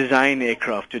 to design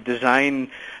aircraft, to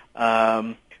design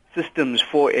systems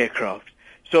for aircraft.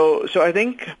 So I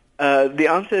think the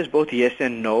answer is both yes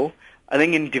and no. I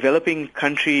think in developing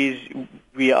countries,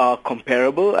 we are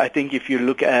comparable. I think if you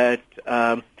look at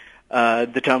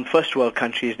the term first world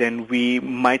countries, then we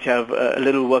might have a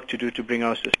little work to do to bring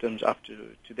our systems up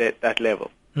to that level.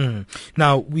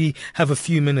 Now, we have a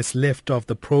few minutes left of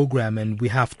the program and we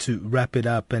have to wrap it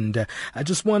up. And I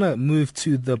just want to move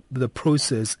to the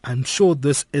process. I'm sure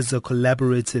this is a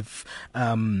collaborative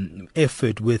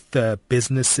effort with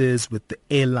businesses, with the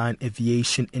airline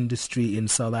aviation industry in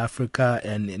South Africa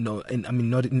and,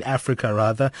 not in Africa,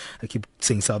 rather. I keep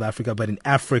saying South Africa, but in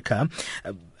Africa.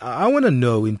 I want to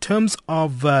know, in terms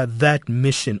of that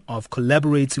mission of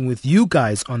collaborating with you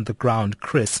guys on the ground,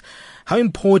 Chris, how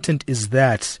important is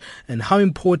that, and how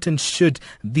important should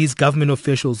these government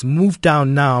officials move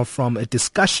down now from a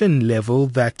discussion level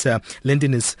that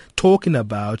Lyndon is talking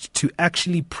about to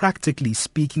actually practically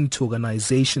speaking to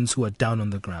organizations who are down on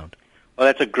the ground? Well,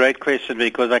 that's a great question,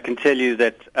 because I can tell you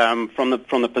that from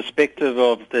the perspective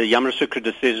of the Yamoussoukro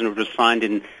decision, which was signed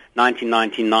in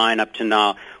 1999 up to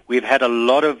now, we've had a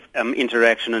lot of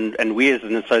interaction, and we as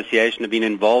an association have been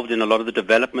involved in a lot of the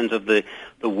development of the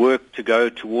work to go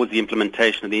towards the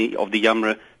implementation of the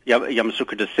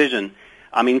Yamoussoukro decision,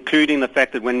 including the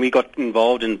fact that when we got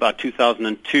involved in about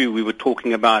 2002, we were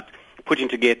talking about putting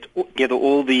together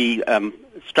all the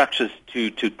structures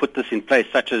to put this in place,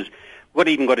 such as We've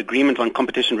even got agreement on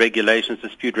competition regulations,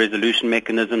 dispute resolution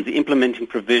mechanisms, the implementing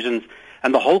provisions,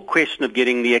 and the whole question of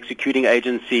getting the executing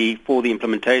agency for the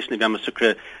implementation of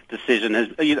Yamoussoukro decision.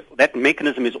 That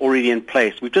mechanism is already in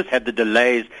place. We've just had the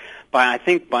delays by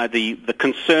the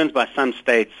concerns by some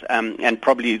states and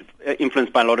probably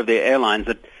influenced by a lot of their airlines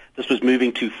that this was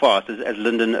moving too fast, as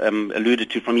Lyndon alluded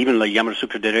to, from even the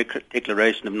Yamoussoukro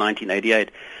Declaration of 1988.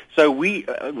 So we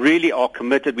really are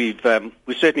committed. We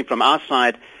certainly from our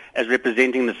side, as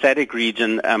representing the SADC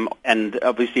region and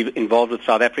obviously involved with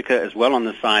South Africa as well on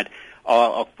the side,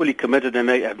 are fully committed and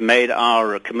have made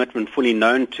our commitment fully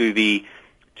known to the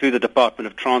Department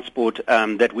of Transport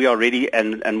that we are ready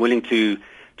and willing to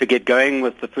get going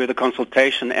with the further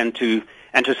consultation and to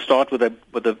start with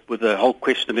the whole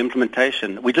question of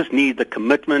implementation. We just need the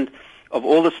commitment of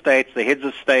all the states, the heads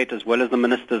of state, as well as the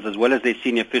ministers, as well as their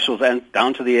senior officials, and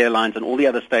down to the airlines and all the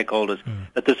other stakeholders,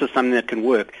 that this is something that can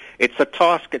work. It's a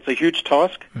task. It's a huge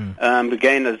task.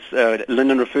 Again, as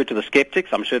Lyndon referred to the skeptics,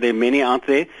 I'm sure there are many out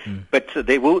there, but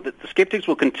the skeptics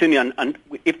will continue, and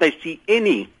if they see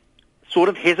any sort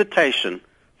of hesitation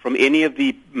from any of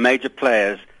the major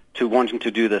players to wanting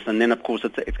to do this, and then of course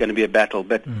it's going to be a battle.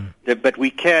 But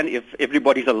we can, if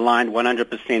everybody's aligned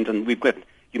 100%, and we've got.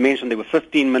 You mentioned there were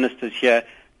 15 ministers here.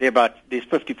 There's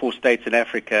 54 states in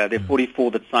Africa. There are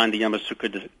 44 that signed the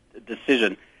Yamoussoukro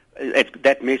decision.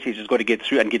 That message has got to get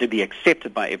through and get to be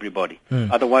accepted by everybody.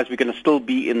 Otherwise, we're going to still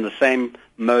be in the same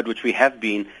mode which we have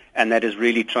been, and that is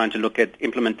really trying to look at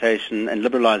implementation and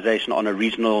liberalization on a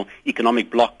regional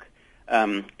economic bloc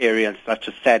area such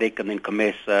as SADC and then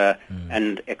COMESA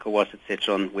and ECOWAS,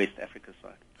 etc. on West Africa's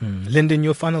side. Lyndon,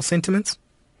 your final sentiments?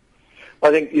 I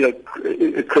think,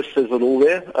 Chris says it all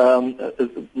there.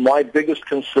 My biggest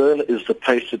concern is the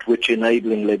pace at which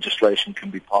enabling legislation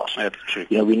can be passed. That's true.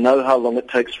 We know how long it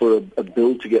takes for a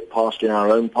bill to get passed in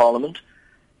our own parliament.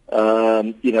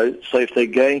 So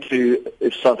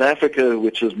if South Africa,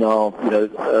 which has now,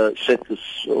 set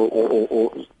this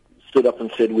or stood up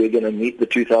and said we're going to meet the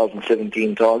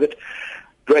 2017 target,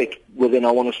 great. Well, then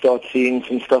I want to start seeing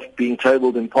some stuff being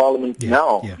tabled in Parliament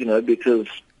now, because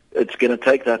it's going to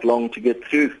take that long to get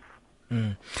through.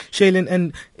 Shaylin,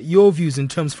 and your views in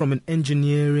terms from an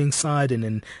engineering side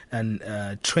and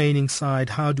training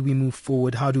side, how do we move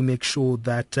forward? How do we make sure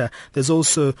that there's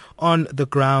also on the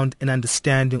ground an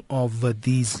understanding of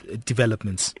these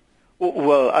developments?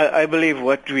 Well, I believe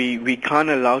what we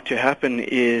can't allow to happen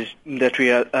is that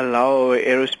we allow our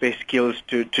aerospace skills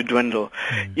to dwindle.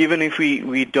 Even if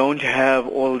we don't have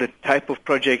all the type of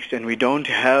projects and we don't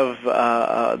have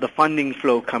the funding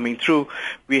flow coming through,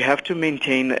 we have to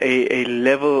maintain a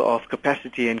level of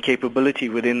capacity and capability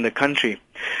within the country.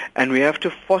 And we have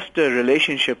to foster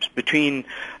relationships between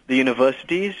the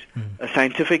universities,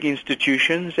 scientific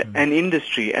institutions, and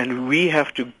industry. And we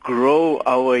have to grow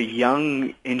our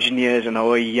young engineers and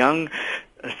our young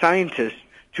scientists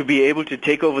to be able to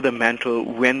take over the mantle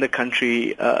when the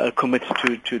country commits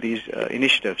to these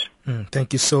initiatives.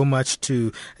 Thank you so much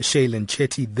to Shaylin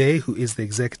Chetty there, who is the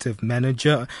Executive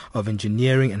Manager of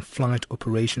Engineering and Flight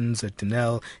Operations at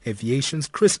Denel Aviations.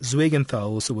 Chris Zwegenthal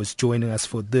also was joining us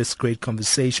for this great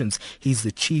conversations. He's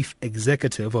the Chief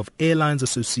Executive of Airlines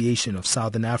Association of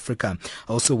Southern Africa.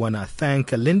 I also want to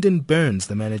thank Lyndon Burns,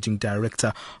 the Managing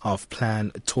Director of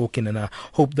Plan Talking, and I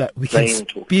hope that we can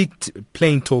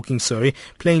Plain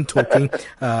Talking,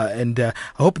 and I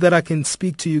hope that I can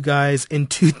speak to you guys in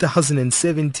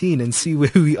 2017 and see where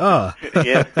we are.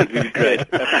 Yeah, that'd be great.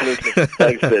 Absolutely.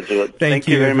 Thanks, Benjamin. Thank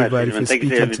you very much, everybody, for Thank you speaking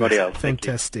to everybody us. else.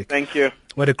 Fantastic. Thank you.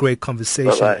 What a great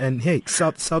conversation. Bye-bye. And hey,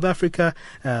 South Africa,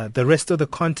 the rest of the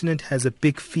continent has a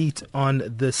big feat on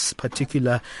this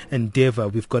particular endeavor.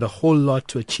 We've got a whole lot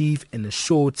to achieve in a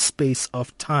short space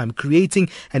of time. Creating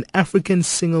an African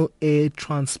single air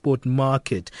transport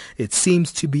market. It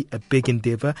seems to be a big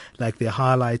endeavor, like they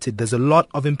highlighted. There's a lot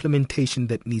of implementation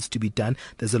that needs to be done.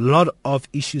 There's a lot of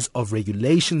issues of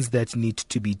regulations that need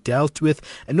to be dealt with.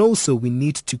 And also we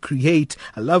need to create,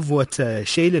 I love what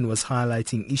Shaylin was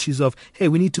highlighting, issues of, hey,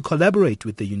 we need to collaborate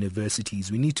with the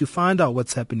universities. We need to find out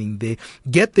what's happening there,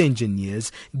 get the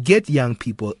engineers, get young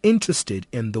people interested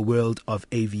in the world of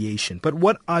aviation. But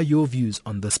what are your views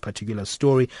on this particular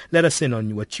story? Let us in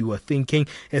on what you are thinking.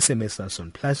 SMS us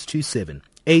on +27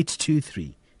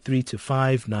 823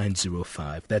 325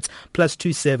 905. That's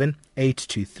 +27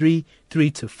 823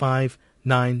 325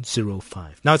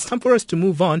 905. Now it's time for us to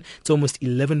move on. It's almost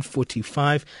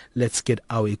 11:45. Let's get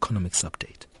our economics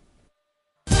update.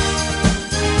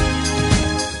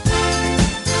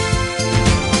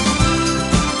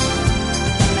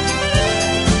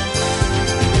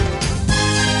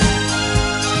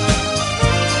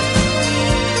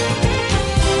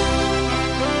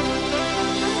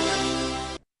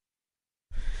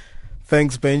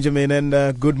 Thanks, Benjamin,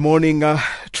 and good morning.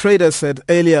 Traders had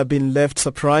earlier been left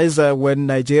surprised when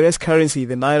Nigeria's currency,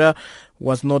 the Naira,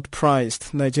 was not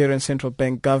priced. Nigerian Central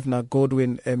Bank Governor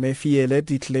Godwin Emefiele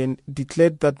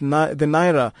declared that the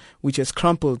Naira, which has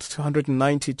crumpled to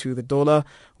 190 to the dollar,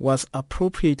 was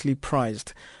appropriately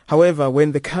priced. However,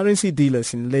 when the currency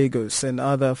dealers in Lagos and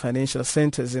other financial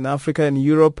centers in Africa and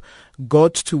Europe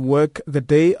got to work the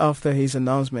day after his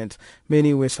announcement,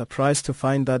 many were surprised to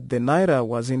find that the Naira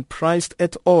wasn't priced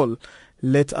at all,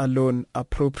 let alone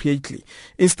appropriately.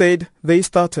 Instead, they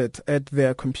started at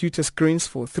their computer screens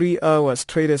for 3 hours.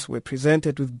 Traders were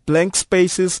presented with blank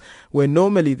spaces where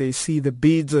normally they see the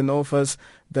bids and offers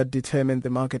that determine the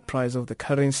market price of the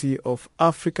currency of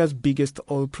Africa's biggest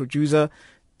oil producer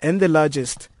and the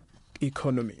largest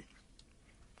economy.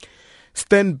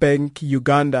 Standard Bank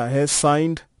Uganda has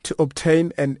signed to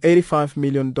obtain an $85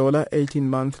 million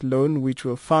 18-month loan which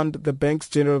will fund the bank's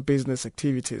general business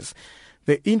activities.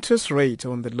 The interest rate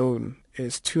on the loan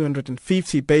is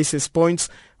 250 basis points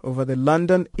over the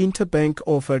London Interbank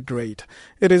offered rate.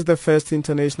 It is the first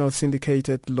international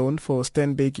syndicated loan for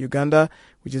Stanbic Uganda,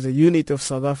 which is a unit of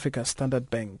South Africa's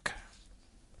Standard Bank.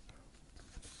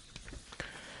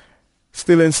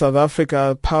 Still in South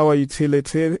Africa, power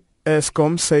utility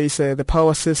Eskom says the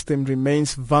power system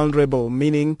remains vulnerable,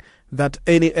 meaning that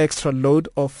any extra load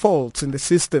or faults in the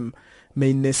system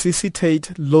may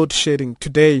necessitate load shedding.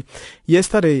 Today,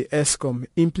 yesterday, Eskom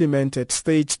implemented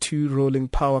Stage 2 rolling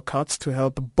power cuts to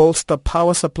help bolster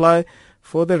power supply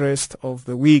for the rest of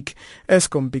the week.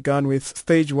 Eskom began with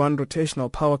Stage 1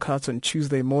 rotational power cuts on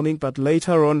Tuesday morning, but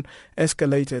later on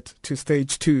escalated to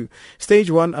Stage 2. Stage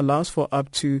 1 allows for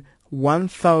up to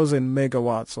 1,000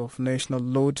 megawatts of national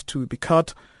load to be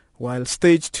cut, while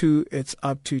Stage 2 it's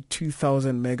up to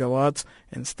 2,000 megawatts,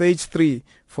 and Stage 3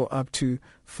 for up to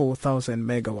 4,000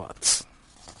 megawatts.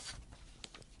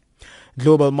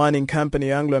 Global mining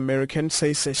company Anglo American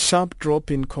says a sharp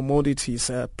drop in commodities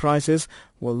prices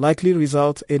will likely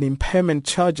result in impairment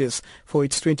charges for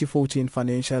its 2014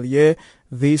 financial year.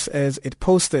 This as it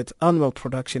posted annual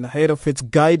production ahead of its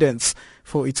guidance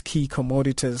for its key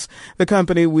commodities. The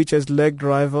company, which has lagged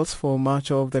rivals for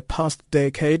much of the past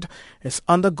decade, is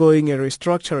undergoing a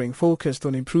restructuring focused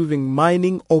on improving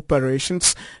mining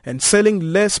operations and selling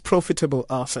less profitable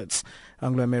assets.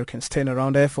 Anglo American's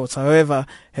turnaround efforts, however,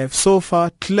 have so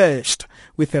far clashed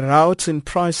with the rout in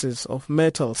prices of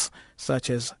metals such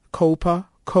as copper,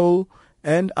 coal,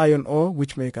 and iron ore,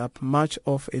 which make up much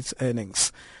of its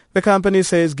earnings. The company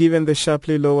says given the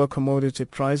sharply lower commodity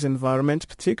price environment,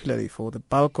 particularly for the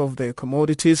bulk of their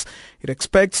commodities, it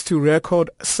expects to record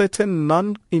certain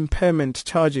non-impairment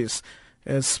charges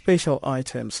as special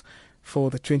items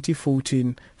for the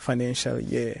 2014 financial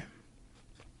year.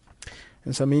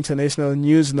 In some international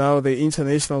news now, the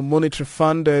International Monetary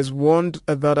Fund has warned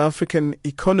that African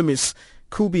economies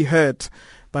could be hurt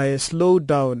by a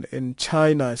slowdown in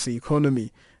China's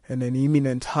economy and an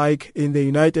imminent hike in the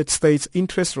United States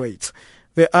interest rates.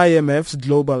 The IMF's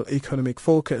global economic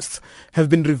forecasts have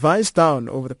been revised down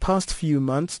over the past few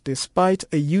months despite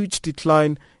a huge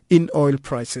decline in oil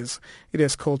prices. It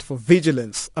has called for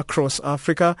vigilance across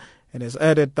Africa and has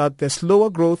added that the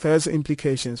slower growth has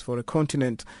implications for a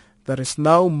continent that is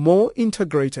now more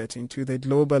integrated into the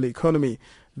global economy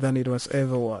than it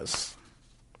ever was.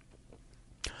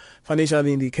 Financial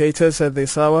indicators at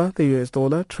this hour: the US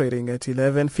dollar trading at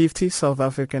 11.50, South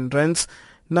African rands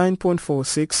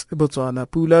 9.46, Botswana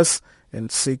pulas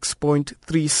and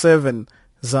 6.37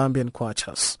 Zambian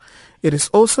kwachas. It is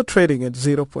also trading at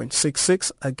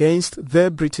 0.66 against the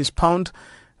British pound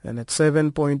and at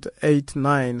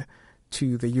 7.89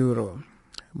 to the euro.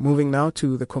 Moving now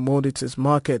to the commodities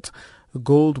market.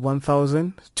 Gold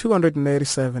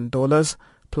 $1,287,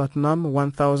 platinum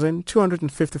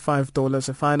 $1,255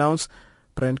 a fine ounce.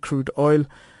 Brent crude oil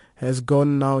has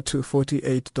gone now to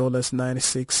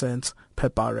 $48.96 per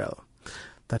barrel.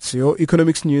 That's your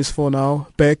economics news for now.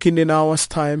 Back in an hour's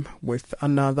time with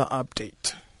another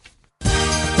update.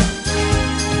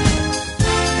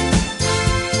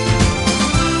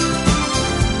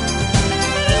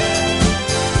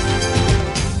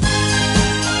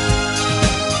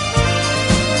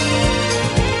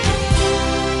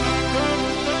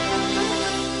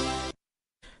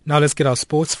 Now let's get our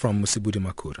sports from Musibudi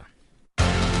Makura.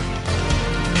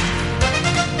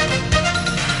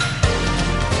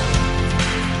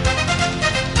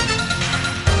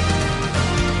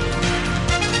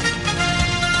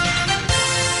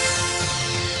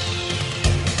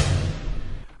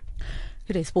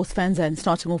 Good day, sports fans, and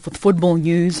starting off with football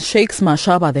news. Shakes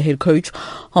Mashaba, the head coach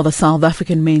of the South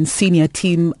African men's senior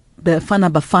team,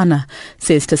 Bafana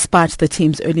says despite the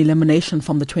team's early elimination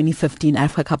from the 2015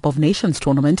 Africa Cup of Nations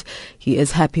tournament, he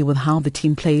is happy with how the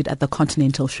team played at the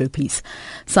Continental Showpiece.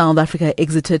 South Africa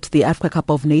exited the Africa Cup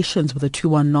of Nations with a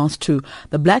 2-1 loss to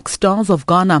the Black Stars of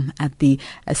Ghana at the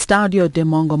Estadio de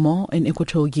Mongomo in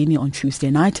Equatorial Guinea on Tuesday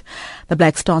night. The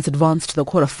Black Stars advanced to the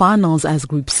quarterfinals as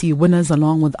Group C winners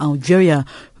along with Algeria,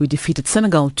 who defeated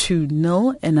Senegal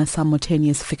 2-0 in a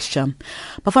simultaneous fixture.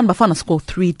 Bafana scored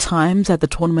 3 times at the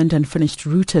tournament and finished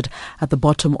rooted at the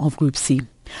bottom of Group C.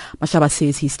 Mashaba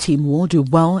says his team will do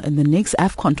well in the next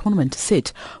AFCON tournament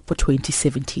set for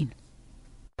 2017.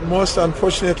 Most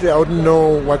unfortunately, I wouldn't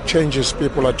know what changes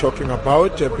people are talking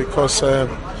about because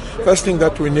first thing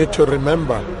that we need to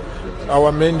remember,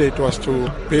 our mandate was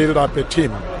to build up a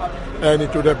team. And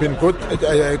it would have been good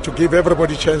to give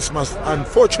everybody a chance.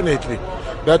 Unfortunately,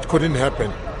 that couldn't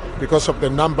happen because of the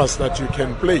numbers that you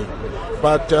can play.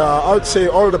 But I would say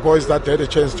all the boys that had a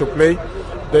chance to play,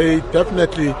 they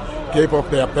definitely gave up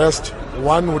their best.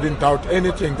 One wouldn't doubt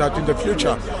anything that in the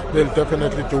future they'll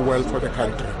definitely do well for the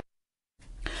country.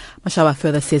 Mashaba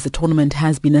further says the tournament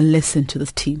has been a lesson to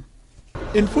this team.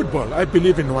 In football, I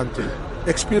believe in one thing.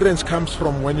 Experience comes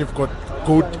from when you've got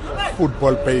good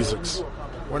football basics.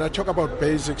 When I talk about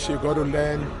basics, you've got to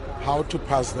learn how to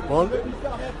pass the ball.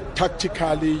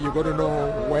 Tactically, you've got to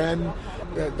know when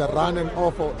the run and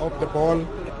off of the ball,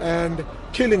 and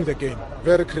killing the game.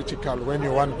 Very critical when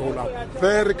you want goal up.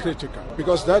 Very critical,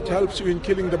 because that helps you in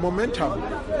killing the momentum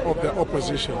of the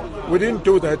opposition. We didn't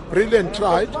do that. Brilliant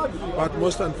tried, but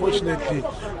most unfortunately,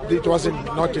 it wasn't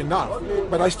not enough.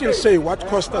 But I still say what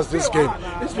cost us this game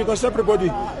is because everybody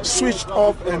switched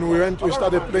off and we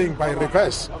started playing by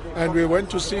reverse, and we went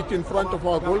to sit in front of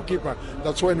our goalkeeper.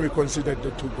 That's when we conceded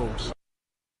the 2 goals.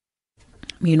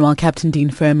 Meanwhile, Captain Dean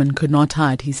Furman could not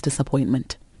hide his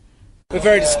disappointment. We're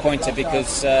very disappointed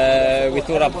because we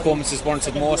thought our performances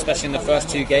warranted more, especially in the first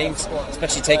 2 games,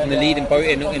 especially taking the lead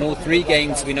in all 3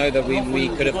 games. We know that we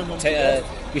could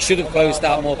have we should have closed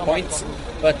out more points,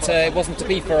 but it wasn't to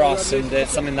be for us, and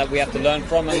it's something that we have to learn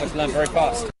from, and we have to learn very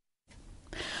fast.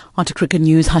 On to cricket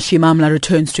news, Hashim Amla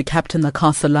returns to captain the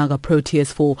Casablanca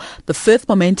Proteas for the 5th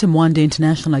Momentum One-Day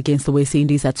International against the West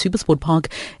Indies at Supersport Park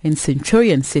in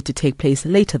Centurion, set to take place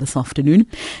later this afternoon.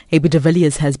 AB de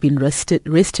Villiers has been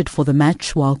rested for the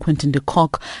match, while Quinton de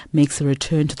Kock makes a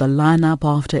return to the lineup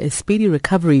after a speedy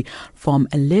recovery from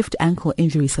a left ankle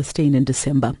injury sustained in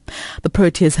December. The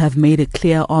Proteas have made it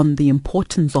clear on the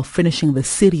importance of finishing the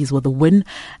series with a win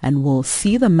and will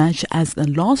see the match as the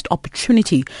last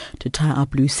opportunity to tie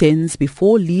up loose ends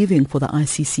before leaving for the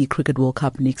ICC Cricket World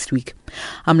Cup next week.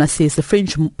 Amla says the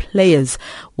French players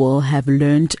will have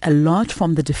learned a lot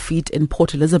from the defeat in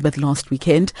Port Elizabeth last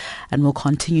weekend and will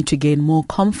continue to gain more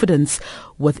confidence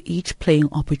with each playing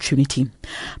opportunity.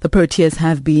 The Proteas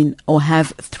have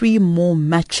 3 more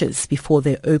matches before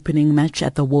their opening match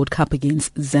at the World Cup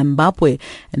against Zimbabwe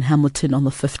in Hamilton on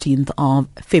the 15th of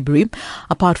February.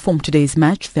 Apart from today's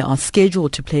match, they are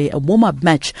scheduled to play a warm-up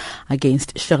match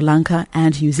against Sri Lanka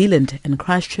and New Zealand in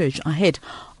Christchurch ahead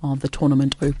of the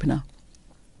tournament opener.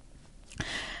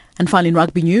 And finally, in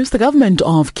rugby news, the government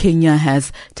of Kenya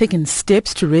has taken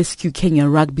steps to rescue Kenya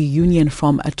Rugby Union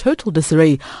from a total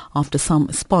disarray after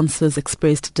some sponsors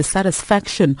expressed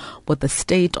dissatisfaction with the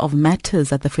state of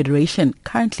matters at the federation,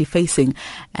 currently facing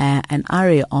an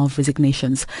array of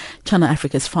resignations. Channel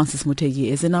Africa's Francis Mutegi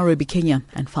is in Nairobi, Kenya,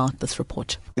 and filed this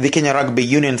report. The Kenya Rugby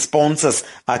Union sponsors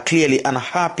are clearly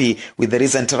unhappy with the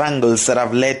recent wrangles that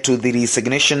have led to the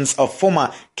resignations of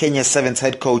former Kenya Sevens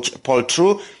head coach Paul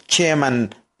True,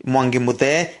 chairman Mwangi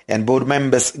Muthe, and board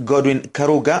members Godwin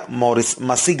Karuga, Morris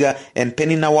Masiga, and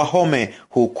Penina Wahome,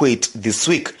 who quit this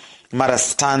week. Matters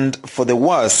stand for the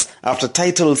worse after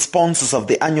title sponsors of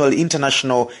the annual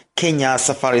International Kenya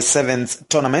Safari Sevens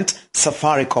tournament,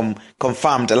 Safaricom,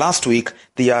 confirmed last week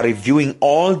they are reviewing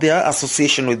all their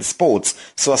association with sports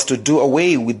so as to do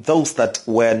away with those that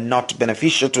were not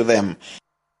beneficial to them.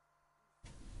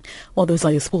 Well, those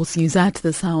are your sports news at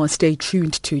this hour. Stay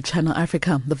tuned to Channel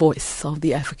Africa, the voice of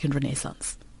the African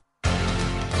Renaissance.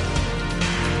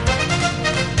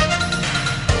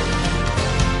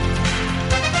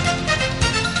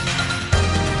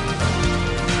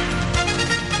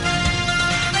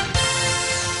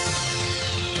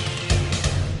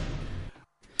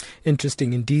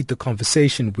 interesting indeed, the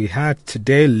conversation we had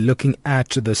today looking at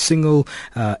the single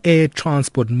air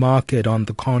transport market on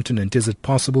the continent. Is it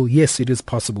possible? Yes, it is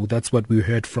possible. That's what we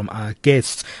heard from our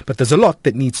guests. But there's a lot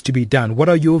that needs to be done. What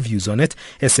are your views on it?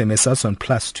 SMS us on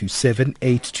 +27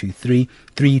 823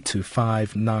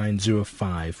 325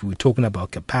 905. We're talking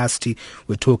about capacity.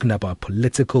 We're talking about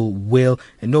political will.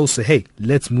 And also, hey,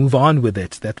 let's move on with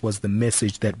it. That was the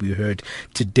message that we heard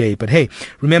today. But hey,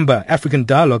 remember, African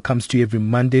Dialogue comes to you every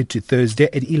Monday to Thursday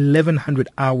at 1100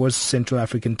 hours Central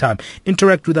African Time.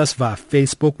 Interact with us via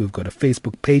Facebook. We've got a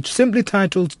Facebook page simply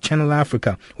titled Channel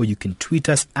Africa, or you can tweet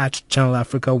us at Channel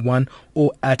Africa 1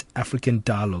 or at African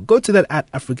Dialogue. Go to that at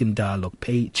African Dialogue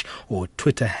page or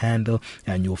Twitter handle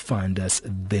and you'll find us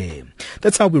there.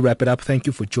 That's how we wrap it up. Thank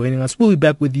you for joining us. We'll be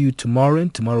back with you tomorrow.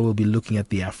 And tomorrow we'll be looking at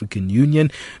the African Union.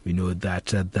 We know that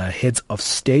the Heads of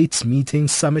States meeting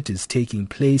summit is taking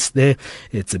place there.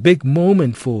 It's a big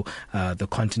moment for the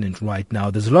continent right now.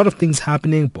 There's a lot of things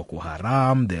happening. Boko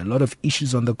Haram. There are a lot of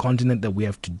issues on the continent that we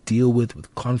have to deal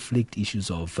with conflict, issues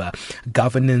of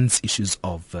governance, issues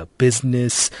of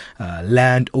business,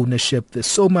 land ownership. There's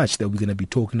so much that we're going to be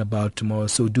talking about tomorrow.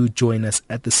 So do join us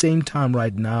at the same time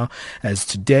right now as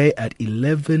today at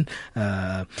 11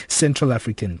 Central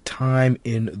African Time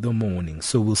in the morning.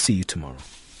 So we'll see you tomorrow.